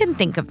 You can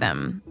think of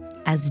them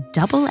as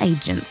double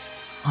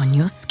agents on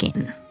your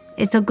skin.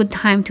 It's a good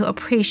time to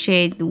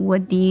appreciate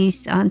what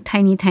these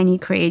tiny, tiny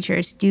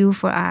creatures do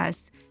for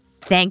us.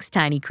 Thanks,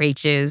 tiny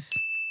creatures.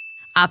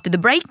 After the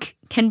break,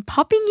 can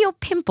popping your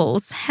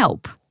pimples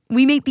help?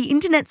 We meet the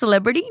internet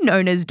celebrity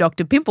known as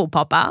Dr. Pimple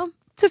Popper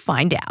to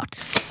find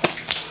out.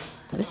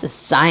 This is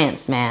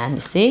science, man. You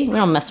see? We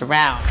don't mess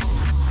around.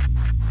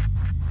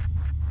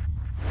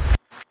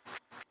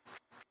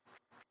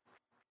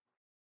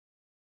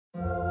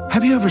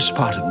 Have you ever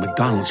spotted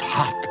McDonald's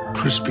hot,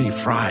 crispy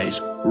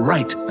fries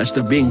right as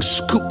they're being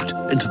scooped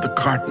into the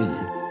carton?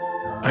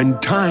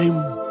 And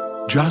time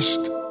just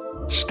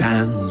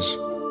stands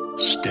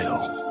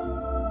still.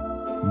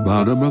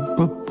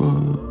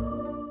 Ba-da-ba-ba-ba.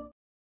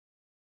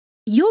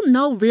 You'll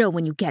know real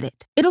when you get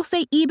it. It'll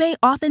say eBay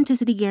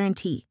Authenticity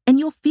Guarantee, and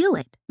you'll feel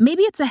it.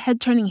 Maybe it's a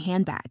head-turning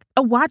handbag,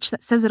 a watch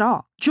that says it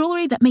all,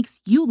 jewelry that makes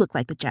you look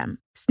like a gem,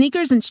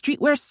 sneakers and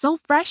streetwear so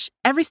fresh,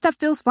 every step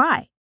feels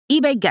fly.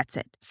 eBay gets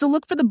it, so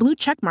look for the blue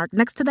check mark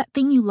next to that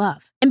thing you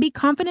love, and be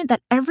confident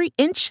that every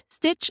inch,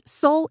 stitch,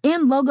 sole,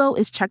 and logo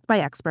is checked by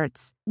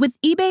experts. With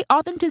eBay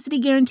Authenticity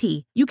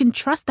Guarantee, you can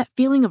trust that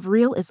feeling of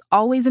real is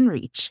always in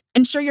reach.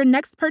 Ensure your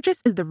next purchase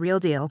is the real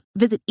deal.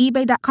 Visit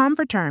eBay.com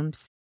for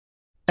terms.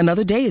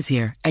 Another day is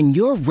here, and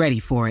you're ready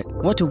for it.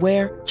 What to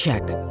wear?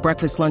 Check.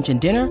 Breakfast, lunch,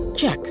 and dinner?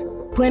 Check.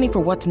 Planning for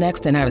what's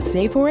next and how to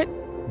save for it?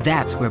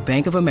 That's where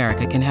Bank of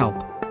America can help.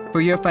 For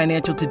your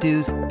financial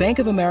to-dos, Bank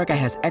of America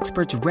has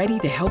experts ready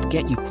to help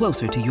get you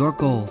closer to your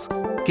goals.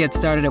 Get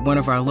started at one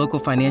of our local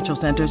financial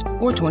centers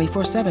or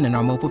 24/7 in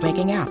our mobile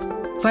banking app.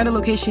 Find a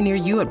location near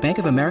you at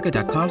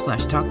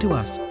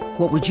bankofamerica.com/talktous.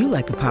 What would you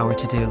like the power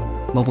to do?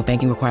 Mobile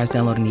banking requires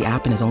downloading the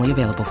app and is only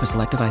available for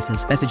select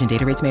devices. Message and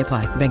data rates may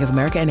apply. Bank of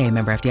America NA,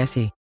 member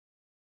FDIC.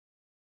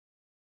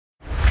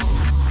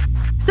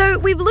 So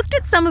we've looked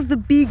at some of the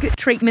big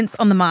treatments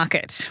on the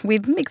market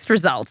with mixed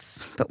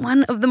results. But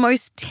one of the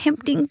most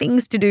tempting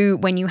things to do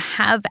when you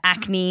have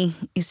acne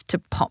is to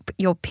pop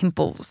your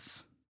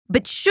pimples.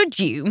 But should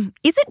you?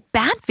 Is it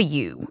bad for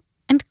you?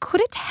 And could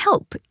it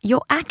help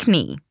your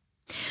acne?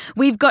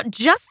 We've got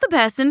just the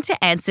person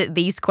to answer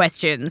these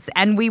questions,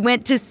 and we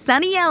went to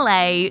sunny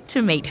LA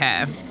to meet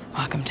her.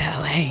 Welcome to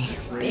LA,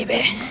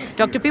 baby.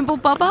 Dr. Pimple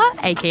Popper,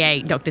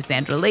 aka Dr.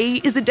 Sandra Lee,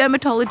 is a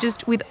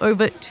dermatologist with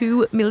over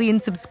 2 million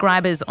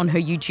subscribers on her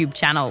YouTube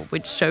channel,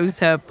 which shows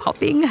her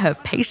popping her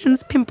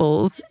patients'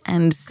 pimples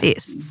and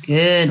cysts.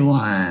 Good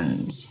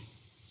ones.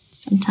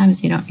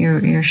 Sometimes you're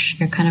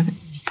kind of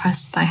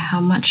impressed by how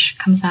much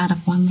comes out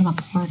of one little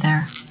pore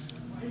there.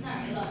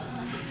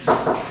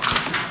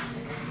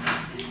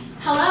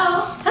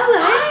 Hello.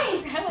 Hi.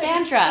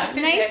 Sandra,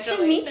 nice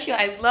to meet you.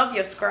 I love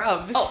your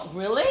scrubs. Oh,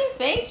 really?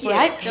 Thank you.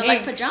 Right? They're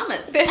like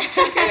pajamas.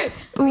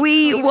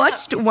 We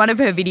watched one of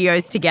her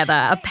videos together.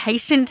 A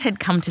patient had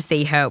come to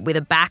see her with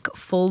a back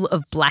full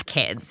of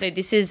blackheads. So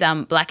this is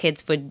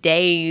blackheads for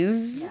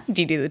days. Yes.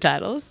 Do you do the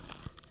titles?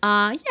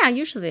 Yeah,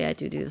 usually I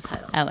do the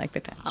title. I like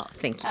the title. Oh,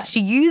 thank you.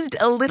 She used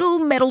a little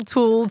metal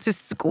tool to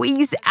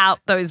squeeze out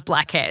those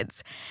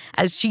blackheads.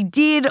 As she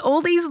did,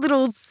 all these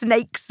little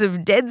snakes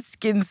of dead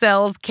skin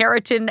cells,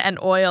 keratin and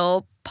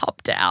oil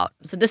popped out.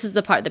 So this is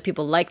the part that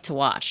people like to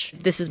watch.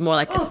 This is more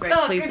like it's very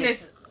pleasing.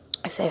 Goodness.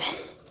 I say,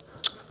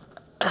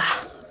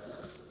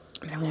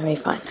 I'm going to be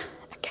fine.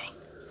 Okay.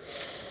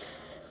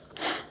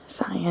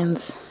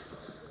 Science.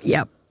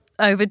 Yep.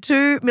 Over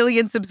 2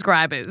 million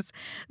subscribers.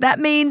 That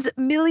means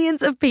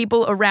millions of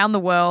people around the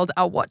world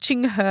are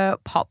watching her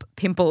pop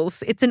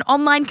pimples. It's an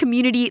online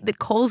community that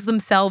calls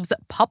themselves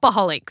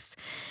popaholics.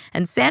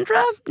 And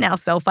Sandra now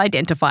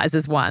self-identifies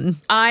as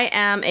one. I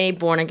am a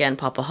born-again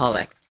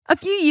popaholic. A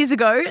few years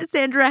ago,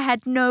 Sandra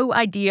had no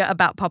idea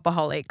about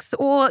popaholics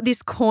or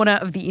this corner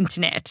of the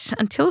internet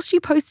until she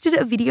posted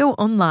a video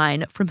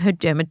online from her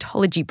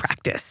dermatology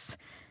practice.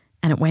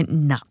 And it went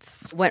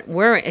nuts.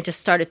 It just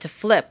started to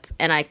flip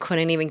and I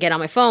couldn't even get on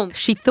my phone.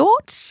 She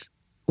thought,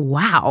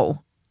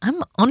 wow,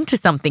 I'm onto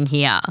something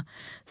here.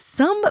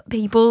 Some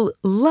people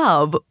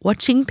love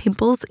watching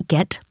pimples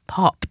get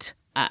popped.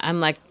 I'm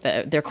like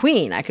their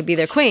queen. I could be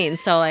their queen.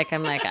 So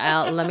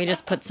let me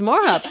just put some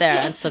more up there.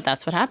 And so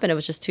that's what happened. It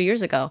was just 2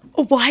 years ago.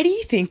 Why do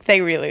you think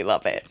they really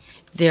love it?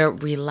 They're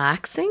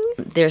relaxing.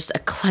 There's a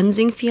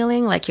cleansing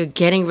feeling, like you're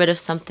getting rid of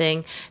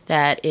something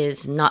that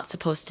is not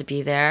supposed to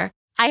be there.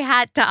 I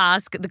had to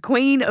ask the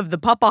queen of the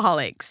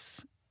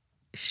popaholics,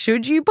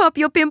 should you pop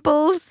your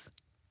pimples?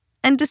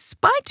 And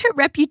despite her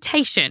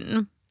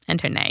reputation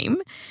and her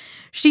name,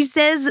 she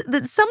says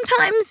that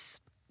sometimes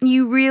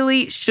you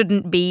really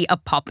shouldn't be a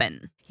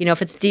poppin'. You know,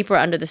 if it's deeper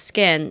under the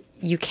skin,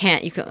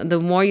 the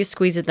more you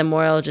squeeze it, the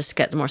more it'll just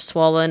get more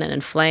swollen and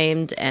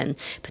inflamed and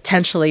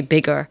potentially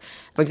bigger.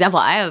 For example,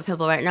 I have a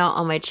pimple right now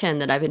on my chin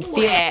that I've been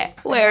feeling.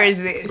 Where is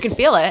this? You can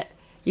feel it.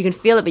 You can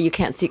feel it, but you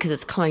can't see because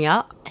it's coming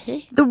out.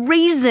 The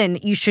reason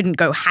you shouldn't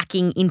go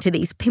hacking into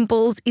these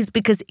pimples is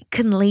because it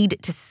can lead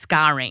to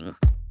scarring.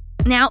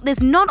 Now,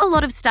 there's not a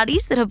lot of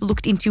studies that have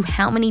looked into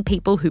how many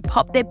people who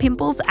pop their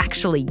pimples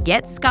actually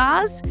get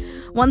scars.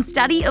 One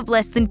study of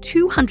less than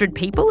 200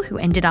 people who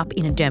ended up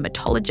in a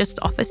dermatologist's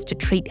office to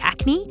treat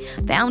acne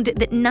found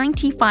that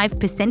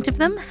 95% of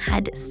them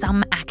had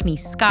some acne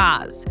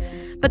scars.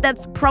 But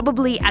that's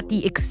probably at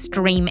the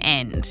extreme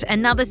end.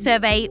 Another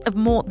survey of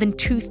more than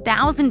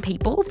 2,000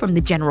 people from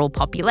the general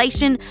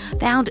population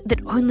found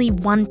that only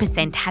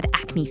 1% had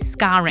acne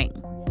scarring.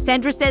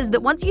 Sandra says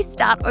that once you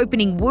start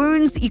opening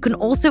wounds, you can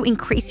also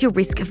increase your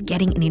risk of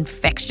getting an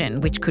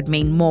infection, which could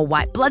mean more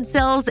white blood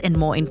cells and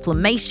more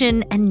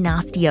inflammation and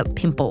nastier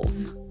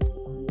pimples.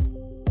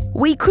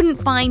 We couldn't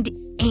find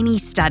any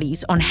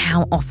studies on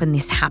how often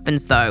this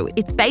happens, though.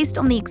 It's based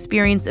on the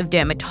experience of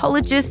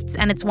dermatologists,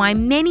 and it's why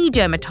many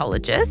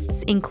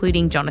dermatologists,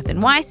 including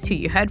Jonathan Weiss, who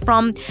you heard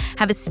from,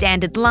 have a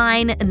standard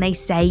line, and they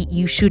say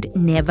you should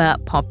never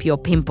pop your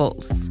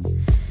pimples.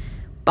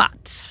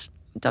 But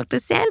Dr.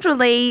 Sandra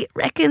Lee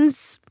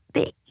reckons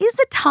there is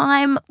a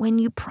time when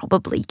you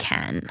probably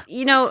can.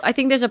 You know, I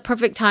think there's a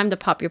perfect time to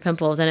pop your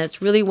pimples, and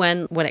it's really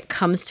when it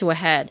comes to a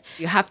head.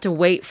 You have to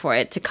wait for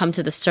it to come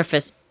to the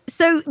surface.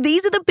 So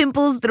these are the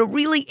pimples that are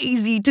really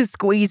easy to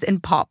squeeze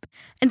and pop.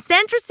 And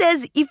Sandra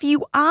says if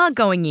you are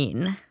going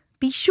in,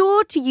 be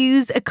sure to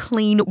use a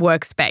clean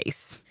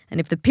workspace. And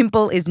if the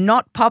pimple is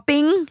not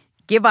popping,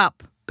 give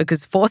up,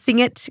 because forcing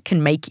it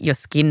can make your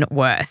skin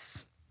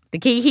worse. The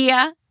key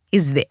here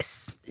is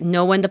this.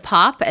 Know when to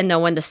pop and know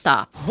when to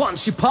stop.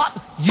 Once you pop,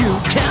 you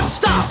can't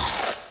stop.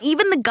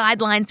 Even the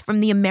guidelines from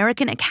the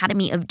American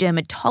Academy of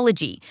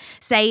Dermatology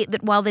say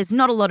that while there's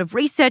not a lot of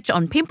research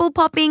on pimple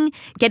popping,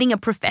 getting a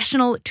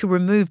professional to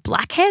remove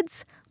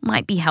blackheads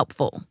might be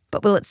helpful.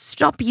 But will it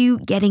stop you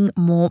getting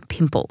more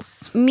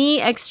pimples?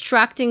 Me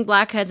extracting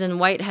blackheads and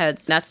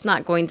whiteheads, that's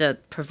not going to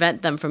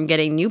prevent them from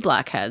getting new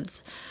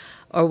blackheads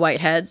or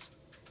whiteheads.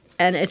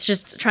 And it's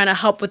just trying to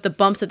help with the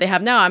bumps that they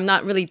have now. I'm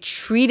not really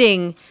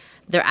treating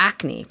their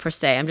acne per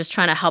se. I'm just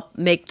trying to help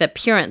make the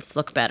appearance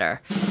look better.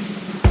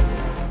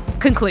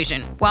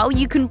 Conclusion. While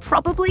you can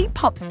probably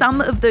pop some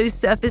of those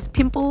surface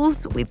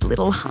pimples with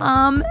little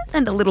harm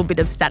and a little bit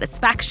of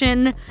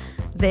satisfaction,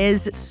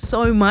 there's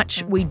so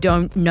much we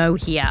don't know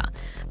here.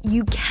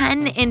 You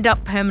can end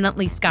up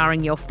permanently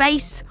scarring your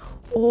face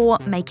or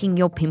making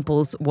your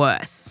pimples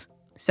worse.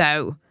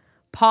 So,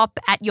 pop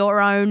at your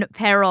own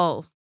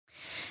peril.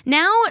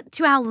 Now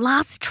to our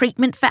last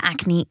treatment for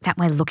acne that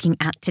we're looking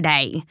at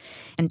today.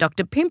 And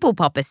Dr. Pimple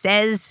Popper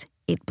says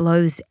it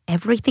blows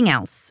everything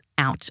else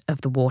out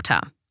of the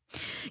water.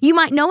 You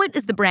might know it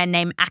as the brand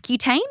name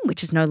Accutane,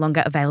 which is no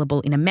longer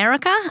available in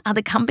America.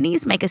 Other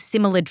companies make a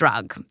similar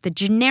drug. The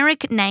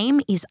generic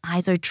name is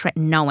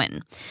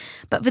isotretinoin.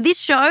 But for this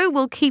show,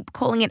 we'll keep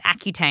calling it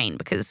Accutane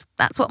because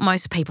that's what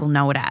most people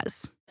know it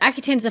as.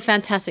 Accutane is a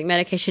fantastic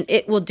medication.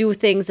 It will do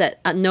things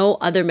that no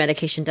other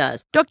medication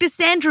does. Dr.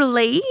 Sandra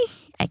Lee,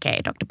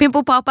 aka Dr.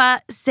 Pimple Popper,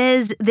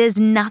 says there's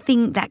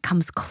nothing that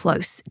comes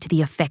close to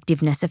the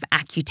effectiveness of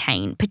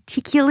Accutane,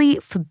 particularly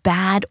for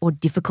bad or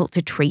difficult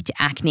to treat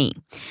acne.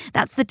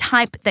 That's the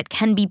type that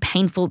can be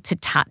painful to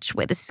touch,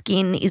 where the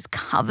skin is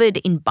covered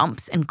in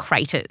bumps and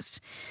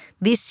craters.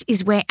 This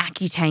is where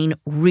Accutane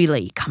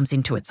really comes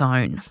into its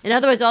own. In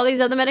other words, all these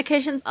other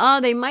medications,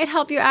 they might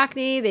help your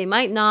acne, they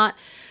might not.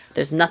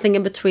 There's nothing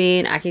in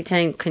between.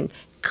 Accutane can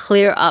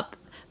clear up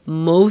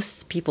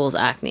most people's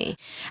acne.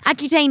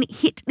 Accutane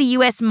hit the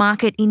US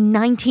market in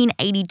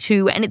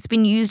 1982 and it's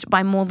been used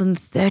by more than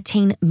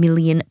 13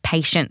 million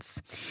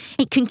patients.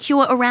 It can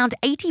cure around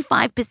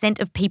 85%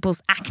 of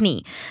people's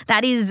acne.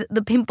 That is,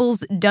 the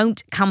pimples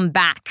don't come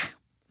back.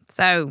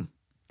 So,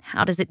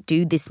 how does it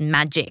do this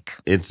magic?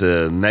 It's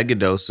a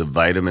megadose of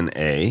vitamin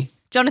A.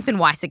 Jonathan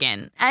Weiss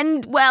again.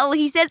 And, well,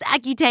 he says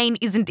Accutane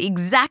isn't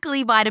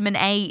exactly vitamin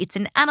A, it's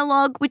an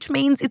analogue, which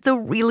means it's a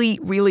really,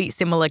 really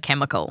similar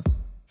chemical.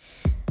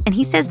 And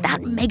he says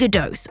that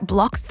megadose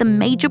blocks the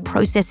major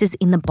processes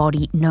in the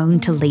body known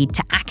to lead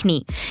to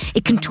acne.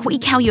 It can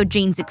tweak how your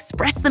genes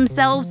express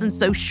themselves and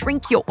so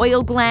shrink your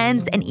oil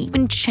glands and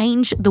even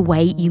change the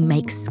way you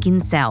make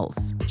skin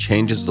cells. It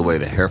changes the way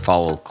the hair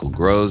follicle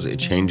grows. It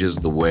changes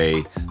the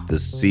way the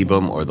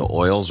sebum or the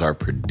oils are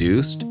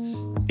produced.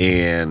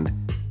 And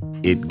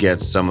it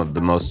gets some of the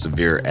most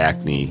severe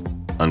acne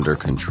under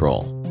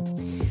control.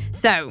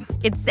 So,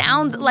 it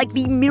sounds like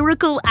the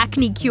miracle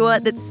acne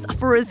cure that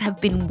sufferers have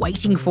been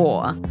waiting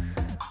for.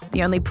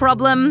 The only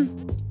problem?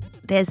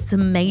 There's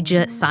some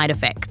major side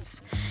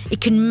effects. It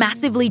can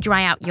massively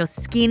dry out your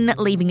skin,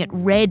 leaving it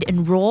red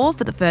and raw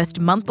for the first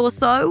month or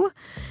so.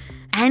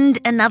 And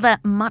another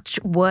much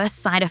worse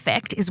side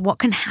effect is what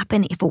can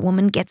happen if a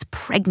woman gets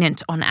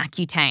pregnant on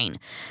Accutane,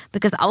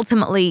 because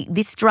ultimately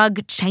this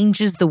drug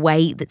changes the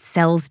way that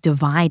cells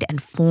divide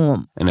and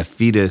form. And a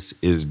fetus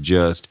is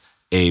just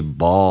a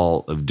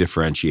ball of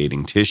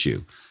differentiating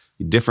tissue.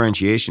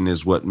 Differentiation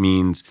is what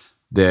means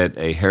that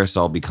a hair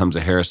cell becomes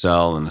a hair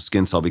cell and a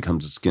skin cell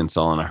becomes a skin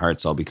cell and a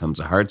heart cell becomes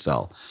a heart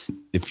cell.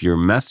 If you're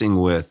messing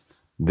with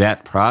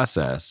that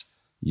process,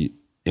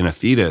 in a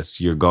fetus,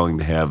 you're going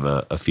to have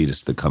a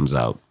fetus that comes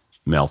out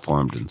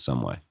malformed in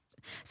some way.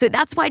 So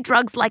that's why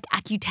drugs like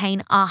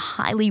Accutane are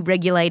highly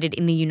regulated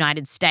in the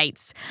United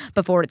States.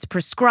 Before it's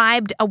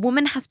prescribed, a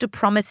woman has to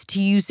promise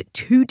to use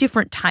 2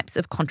 different types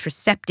of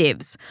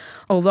contraceptives,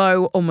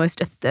 although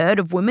almost a third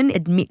of women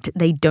admit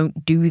they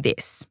don't do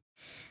this.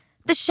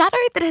 The shadow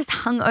that has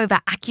hung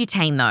over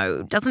Accutane,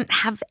 though, doesn't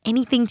have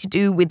anything to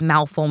do with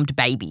malformed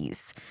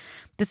babies.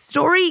 The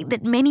story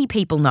that many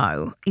people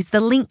know is the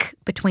link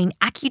between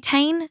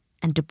Accutane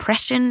and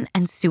depression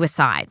and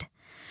suicide.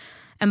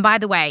 And by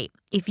the way,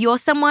 if you're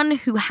someone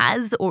who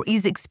has or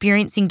is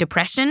experiencing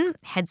depression,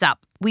 heads up,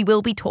 we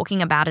will be talking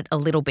about it a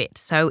little bit.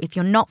 So if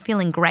you're not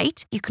feeling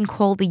great, you can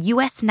call the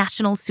US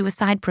National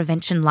Suicide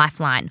Prevention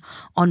Lifeline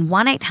on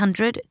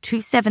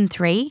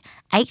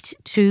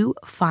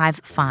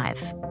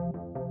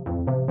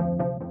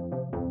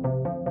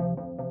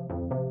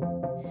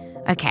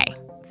 1-800-273-8255. Okay,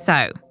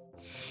 so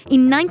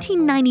in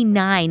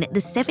 1999, the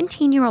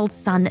 17-year-old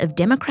son of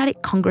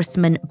Democratic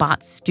Congressman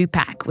Bart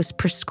Stupak was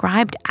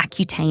prescribed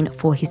Accutane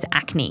for his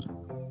acne.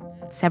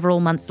 Several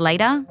months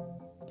later,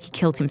 he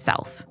killed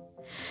himself.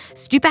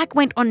 Stupak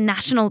went on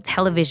national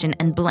television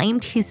and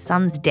blamed his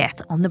son's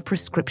death on the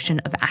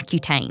prescription of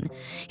Accutane.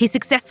 He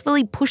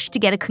successfully pushed to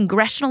get a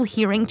congressional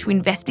hearing to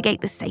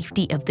investigate the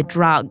safety of the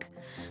drug.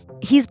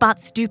 Here's Bart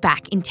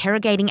Stupak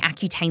interrogating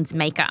Accutane's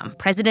maker,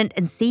 President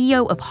and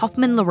CEO of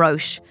Hoffman La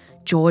Roche,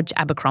 George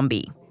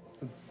Abercrombie.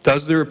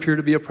 Does there appear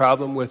to be a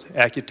problem with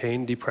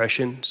Accutane,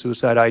 depression,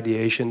 suicide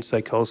ideation,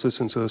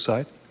 psychosis, and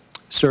suicide?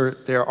 Sir,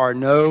 there are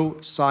no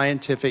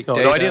scientific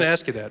data. No, I didn't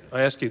ask you that.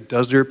 I asked you,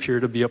 does there appear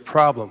to be a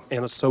problem,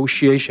 an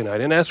association? I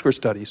didn't ask for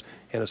studies.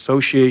 An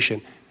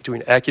association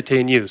between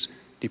Accutane use,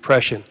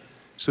 depression,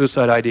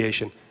 suicide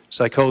ideation,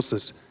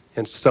 psychosis,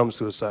 and some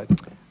suicide.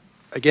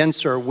 Again,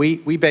 sir,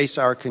 we base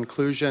our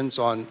conclusions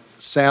on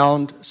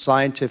sound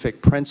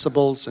scientific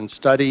principles and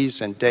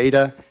studies and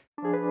data.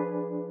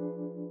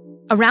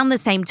 Around the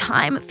same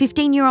time,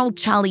 15-year-old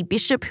Charlie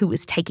Bishop, who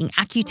was taking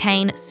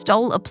Accutane,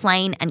 stole a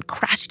plane and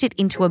crashed it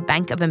into a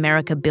Bank of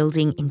America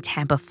building in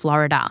Tampa,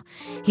 Florida.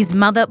 His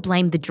mother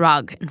blamed the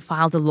drug and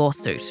filed a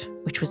lawsuit,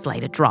 which was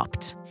later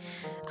dropped.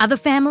 Other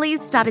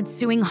families started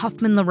suing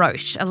Hoffmann-La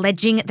Roche,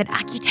 alleging that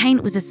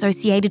Accutane was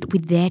associated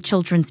with their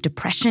children's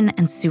depression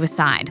and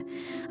suicide.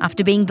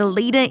 After being the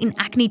leader in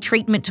acne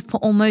treatment for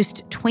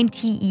almost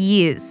 20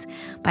 years,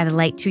 by the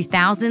late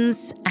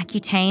 2000s,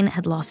 Accutane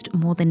had lost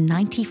more than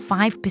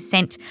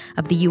 95%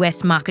 of the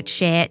US market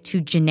share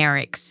to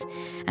generics,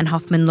 and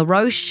Hoffmann-La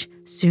Roche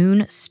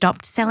soon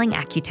stopped selling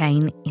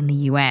Accutane in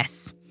the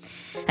US.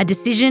 A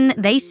decision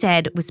they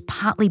said was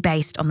partly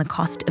based on the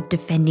cost of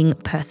defending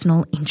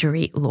personal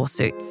injury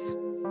lawsuits.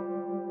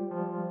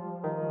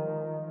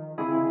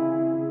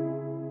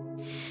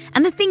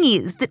 And the thing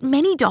is that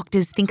many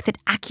doctors think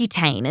that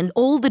Accutane and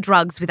all the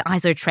drugs with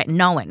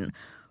isotretinoin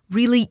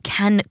really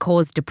can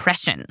cause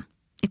depression.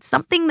 It's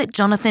something that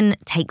Jonathan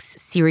takes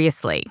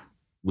seriously.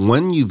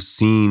 When you've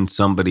seen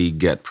somebody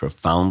get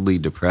profoundly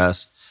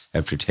depressed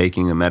after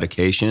taking a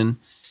medication,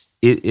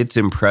 it's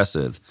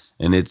impressive,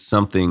 and it's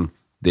something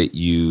that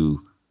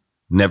you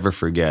never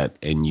forget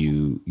and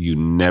you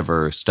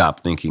never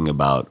stop thinking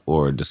about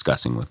or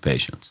discussing with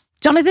patients.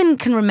 Jonathan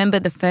can remember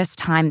the first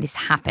time this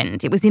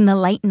happened. It was in the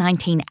late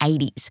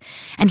 1980s,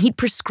 and he'd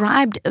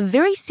prescribed a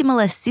very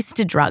similar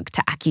sister drug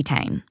to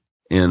Accutane.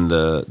 And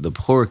the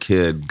poor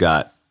kid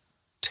got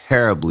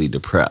terribly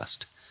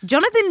depressed.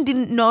 Jonathan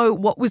didn't know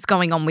what was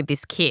going on with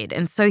this kid,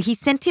 and so he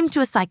sent him to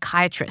a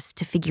psychiatrist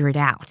to figure it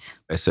out.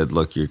 I said,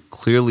 look, you're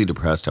clearly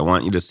depressed. I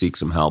want you to seek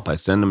some help. I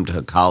send him to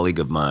a colleague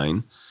of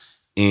mine,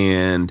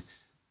 and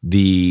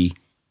the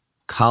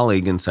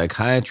colleague in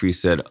psychiatry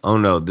said, oh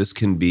no, this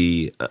can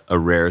be a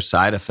rare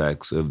side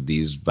effects of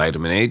these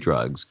vitamin A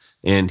drugs.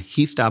 And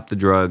he stopped the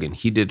drug and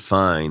he did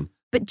fine.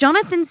 But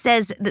Jonathan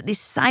says that this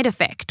side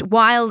effect,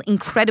 while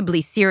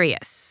incredibly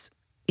serious,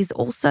 is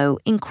also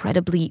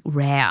incredibly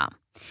rare.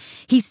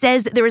 He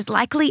says there is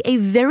likely a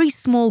very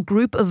small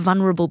group of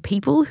vulnerable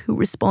people who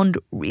respond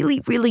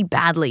really, really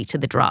badly to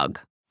the drug.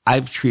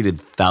 I've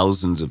treated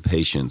thousands of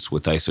patients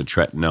with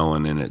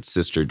isotretinoin and its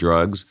sister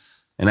drugs,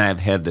 and I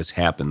have had this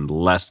happen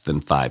less than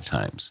 5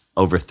 times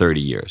over 30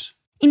 years.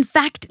 In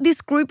fact,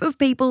 this group of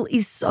people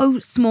is so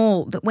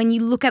small that when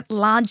you look at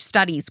large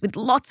studies with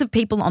lots of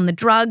people on the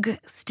drug,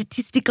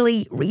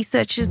 statistically,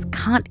 researchers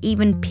can't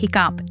even pick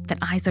up that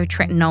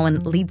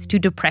isotretinoin leads to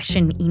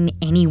depression in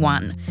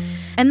anyone.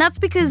 And that's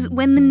because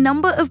when the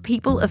number of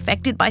people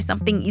affected by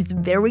something is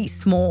very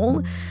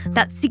small,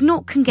 that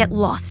signal can get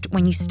lost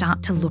when you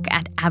start to look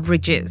at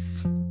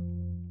averages.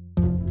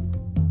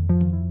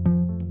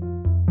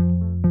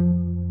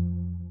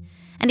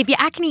 And if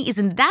your acne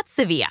isn't that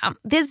severe,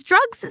 there's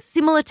drugs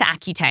similar to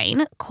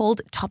Accutane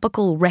called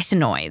topical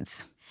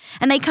retinoids.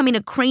 And they come in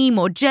a cream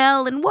or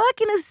gel and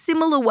work in a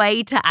similar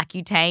way to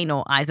Accutane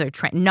or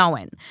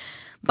isotretinoin.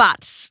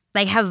 But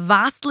they have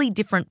vastly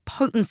different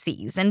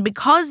potencies, and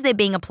because they're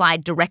being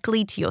applied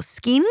directly to your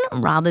skin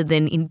rather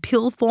than in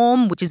pill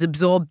form, which is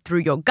absorbed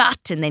through your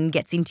gut and then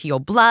gets into your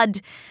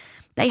blood,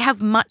 they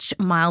have much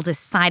milder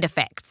side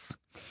effects.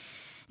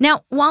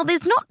 Now, while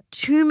there's not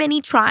too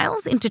many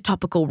trials into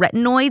topical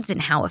retinoids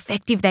and how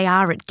effective they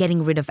are at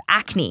getting rid of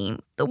acne,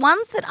 the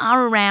ones that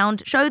are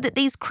around show that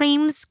these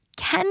creams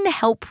can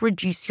help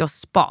reduce your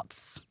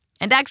spots.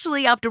 And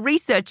actually, after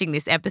researching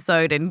this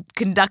episode and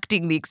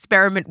conducting the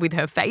experiment with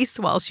her face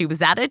while she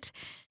was at it,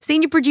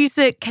 senior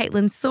producer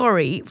Caitlin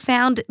Sori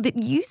found that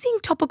using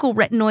topical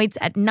retinoids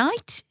at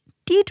night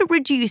did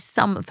reduce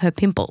some of her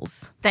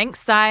pimples. Thanks,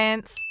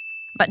 science.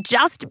 But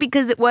just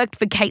because it worked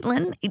for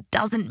Caitlin, it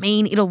doesn't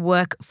mean it'll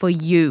work for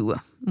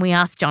you. We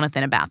asked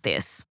Jonathan about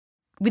this.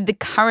 With the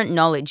current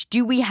knowledge,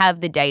 do we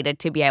have the data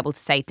to be able to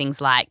say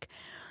things like,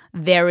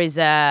 there is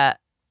an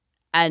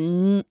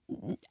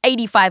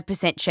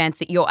 85% chance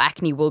that your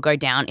acne will go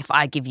down if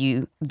I give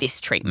you this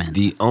treatment?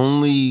 The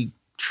only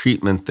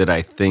treatment that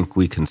I think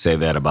we can say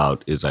that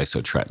about is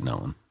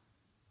isotretinoin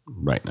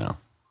right now.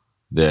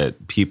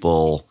 That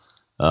people,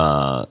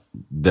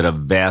 that a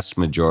vast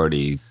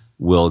majority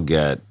will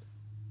get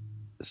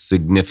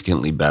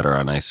significantly better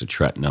on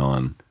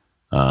isotretinoin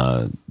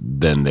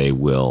than they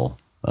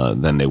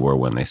were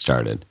when they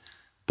started.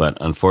 But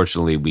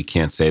unfortunately, we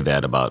can't say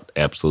that about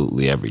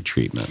absolutely every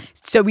treatment.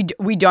 So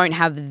we don't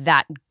have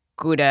that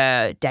good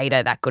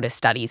data, that good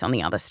studies on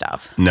the other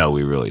stuff? No,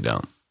 we really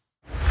don't.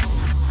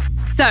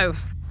 So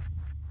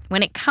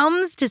when it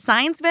comes to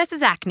science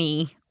versus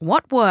acne,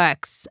 what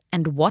works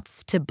and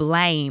what's to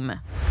blame?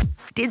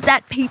 Did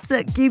that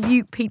pizza give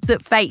you pizza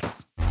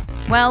face?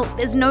 Well,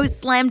 there's no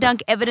slam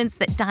dunk evidence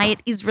that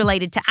diet is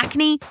related to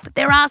acne, but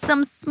there are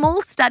some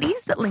small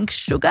studies that link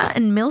sugar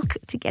and milk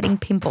to getting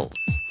pimples.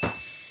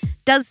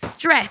 Does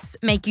stress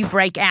make you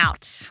break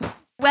out?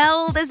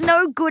 Well, there's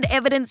no good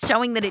evidence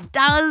showing that it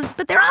does,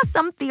 but there are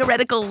some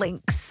theoretical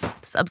links.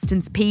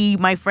 Substance P,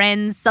 my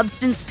friends,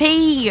 substance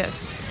P.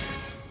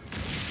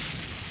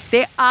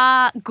 There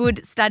are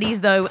good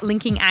studies, though,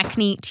 linking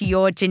acne to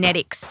your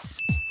genetics.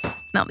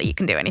 Not that you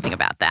can do anything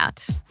about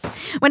that.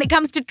 When it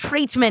comes to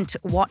treatment,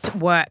 what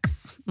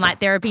works? Light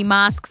therapy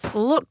masks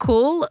look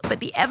cool, but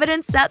the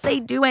evidence that they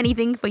do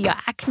anything for your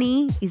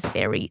acne is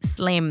very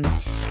slim.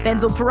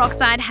 Benzoyl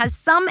peroxide has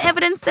some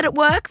evidence that it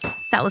works.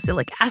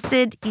 Salicylic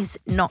acid is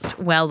not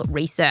well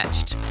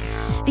researched.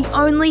 The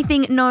only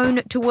thing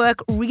known to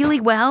work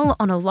really well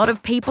on a lot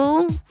of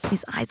people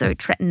is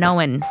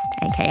isotretinoin,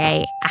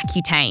 aka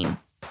Accutane.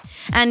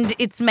 And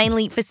it's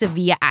mainly for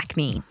severe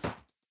acne.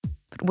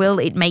 But will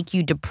it make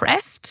you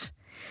depressed?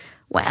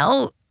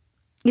 Well,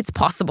 it's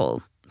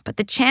possible, but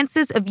the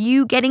chances of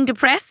you getting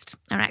depressed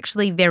are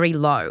actually very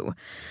low.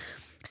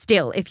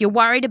 Still, if you're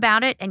worried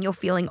about it and you're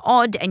feeling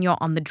odd and you're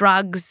on the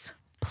drugs,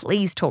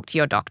 please talk to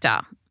your doctor.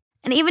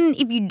 And even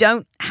if you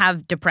don't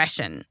have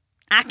depression,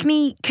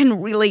 acne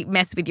can really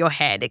mess with your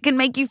head. It can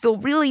make you feel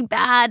really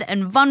bad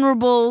and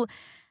vulnerable.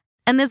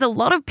 And there's a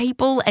lot of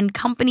people and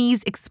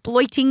companies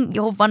exploiting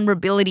your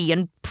vulnerability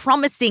and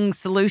promising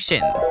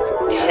solutions.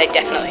 Did you say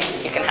definitely?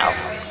 You can help.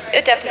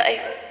 Definitely.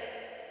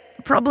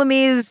 The problem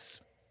is,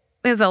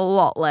 there's a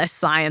lot less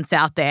science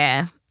out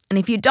there. And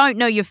if you don't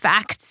know your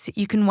facts,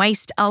 you can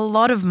waste a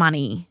lot of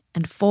money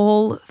and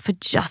fall for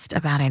just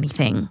about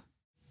anything.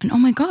 And oh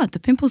my God, the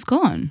pimple's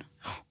gone.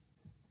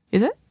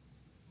 Is it?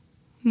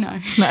 No.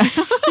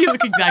 You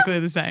look exactly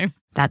the same.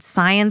 That's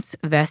Science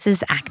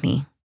versus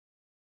Acne.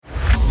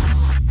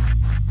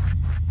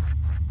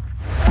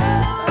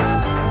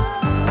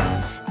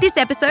 This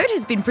episode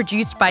has been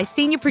produced by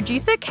senior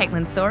producer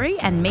Caitlin Sori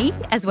and me,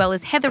 as well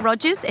as Heather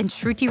Rogers and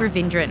Shruti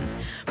Ravindran.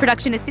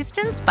 Production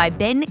assistance by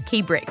Ben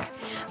Kiebrick.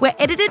 We're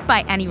edited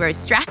by Annie Rose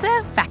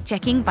Strasser,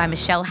 fact-checking by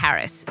Michelle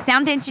Harris,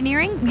 sound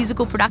engineering,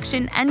 musical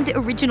production and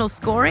original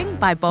scoring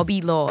by Bobby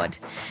Lord.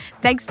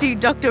 Thanks to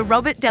Dr.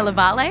 Robert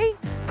Delavalle,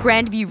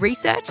 Grandview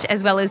Research,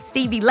 as well as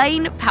Stevie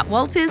Lane, Pat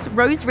Walters,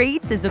 Rose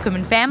Reed, the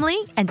Zuckerman family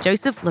and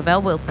Joseph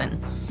Lavelle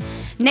Wilson.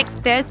 Next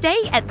Thursday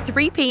at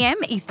 3 p.m.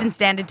 Eastern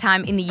Standard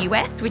Time in the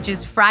US, which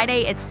is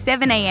Friday at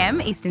 7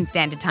 a.m. Eastern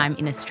Standard Time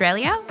in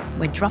Australia,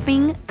 we're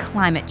dropping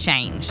climate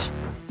change.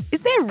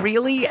 Is there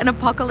really an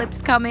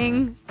apocalypse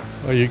coming?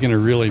 Well, you're going to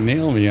really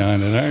nail me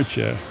on it, aren't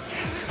you?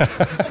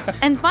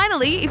 And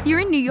finally, if you're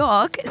in New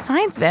York,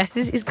 Science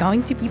Versus is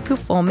going to be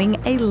performing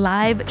a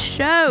live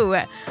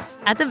show.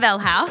 At the Bell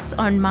House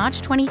on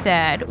March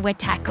 23rd, we're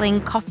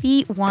tackling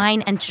coffee,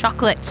 wine and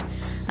chocolate.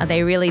 Are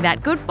they really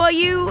that good for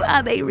you?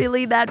 Are they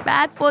really that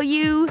bad for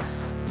you?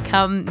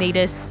 Come meet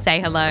us, say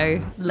hello,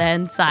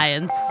 learn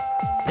science.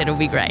 It'll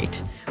be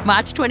great.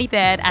 March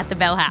 23rd at the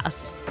Bell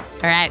House.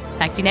 All right,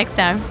 back to you next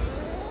time.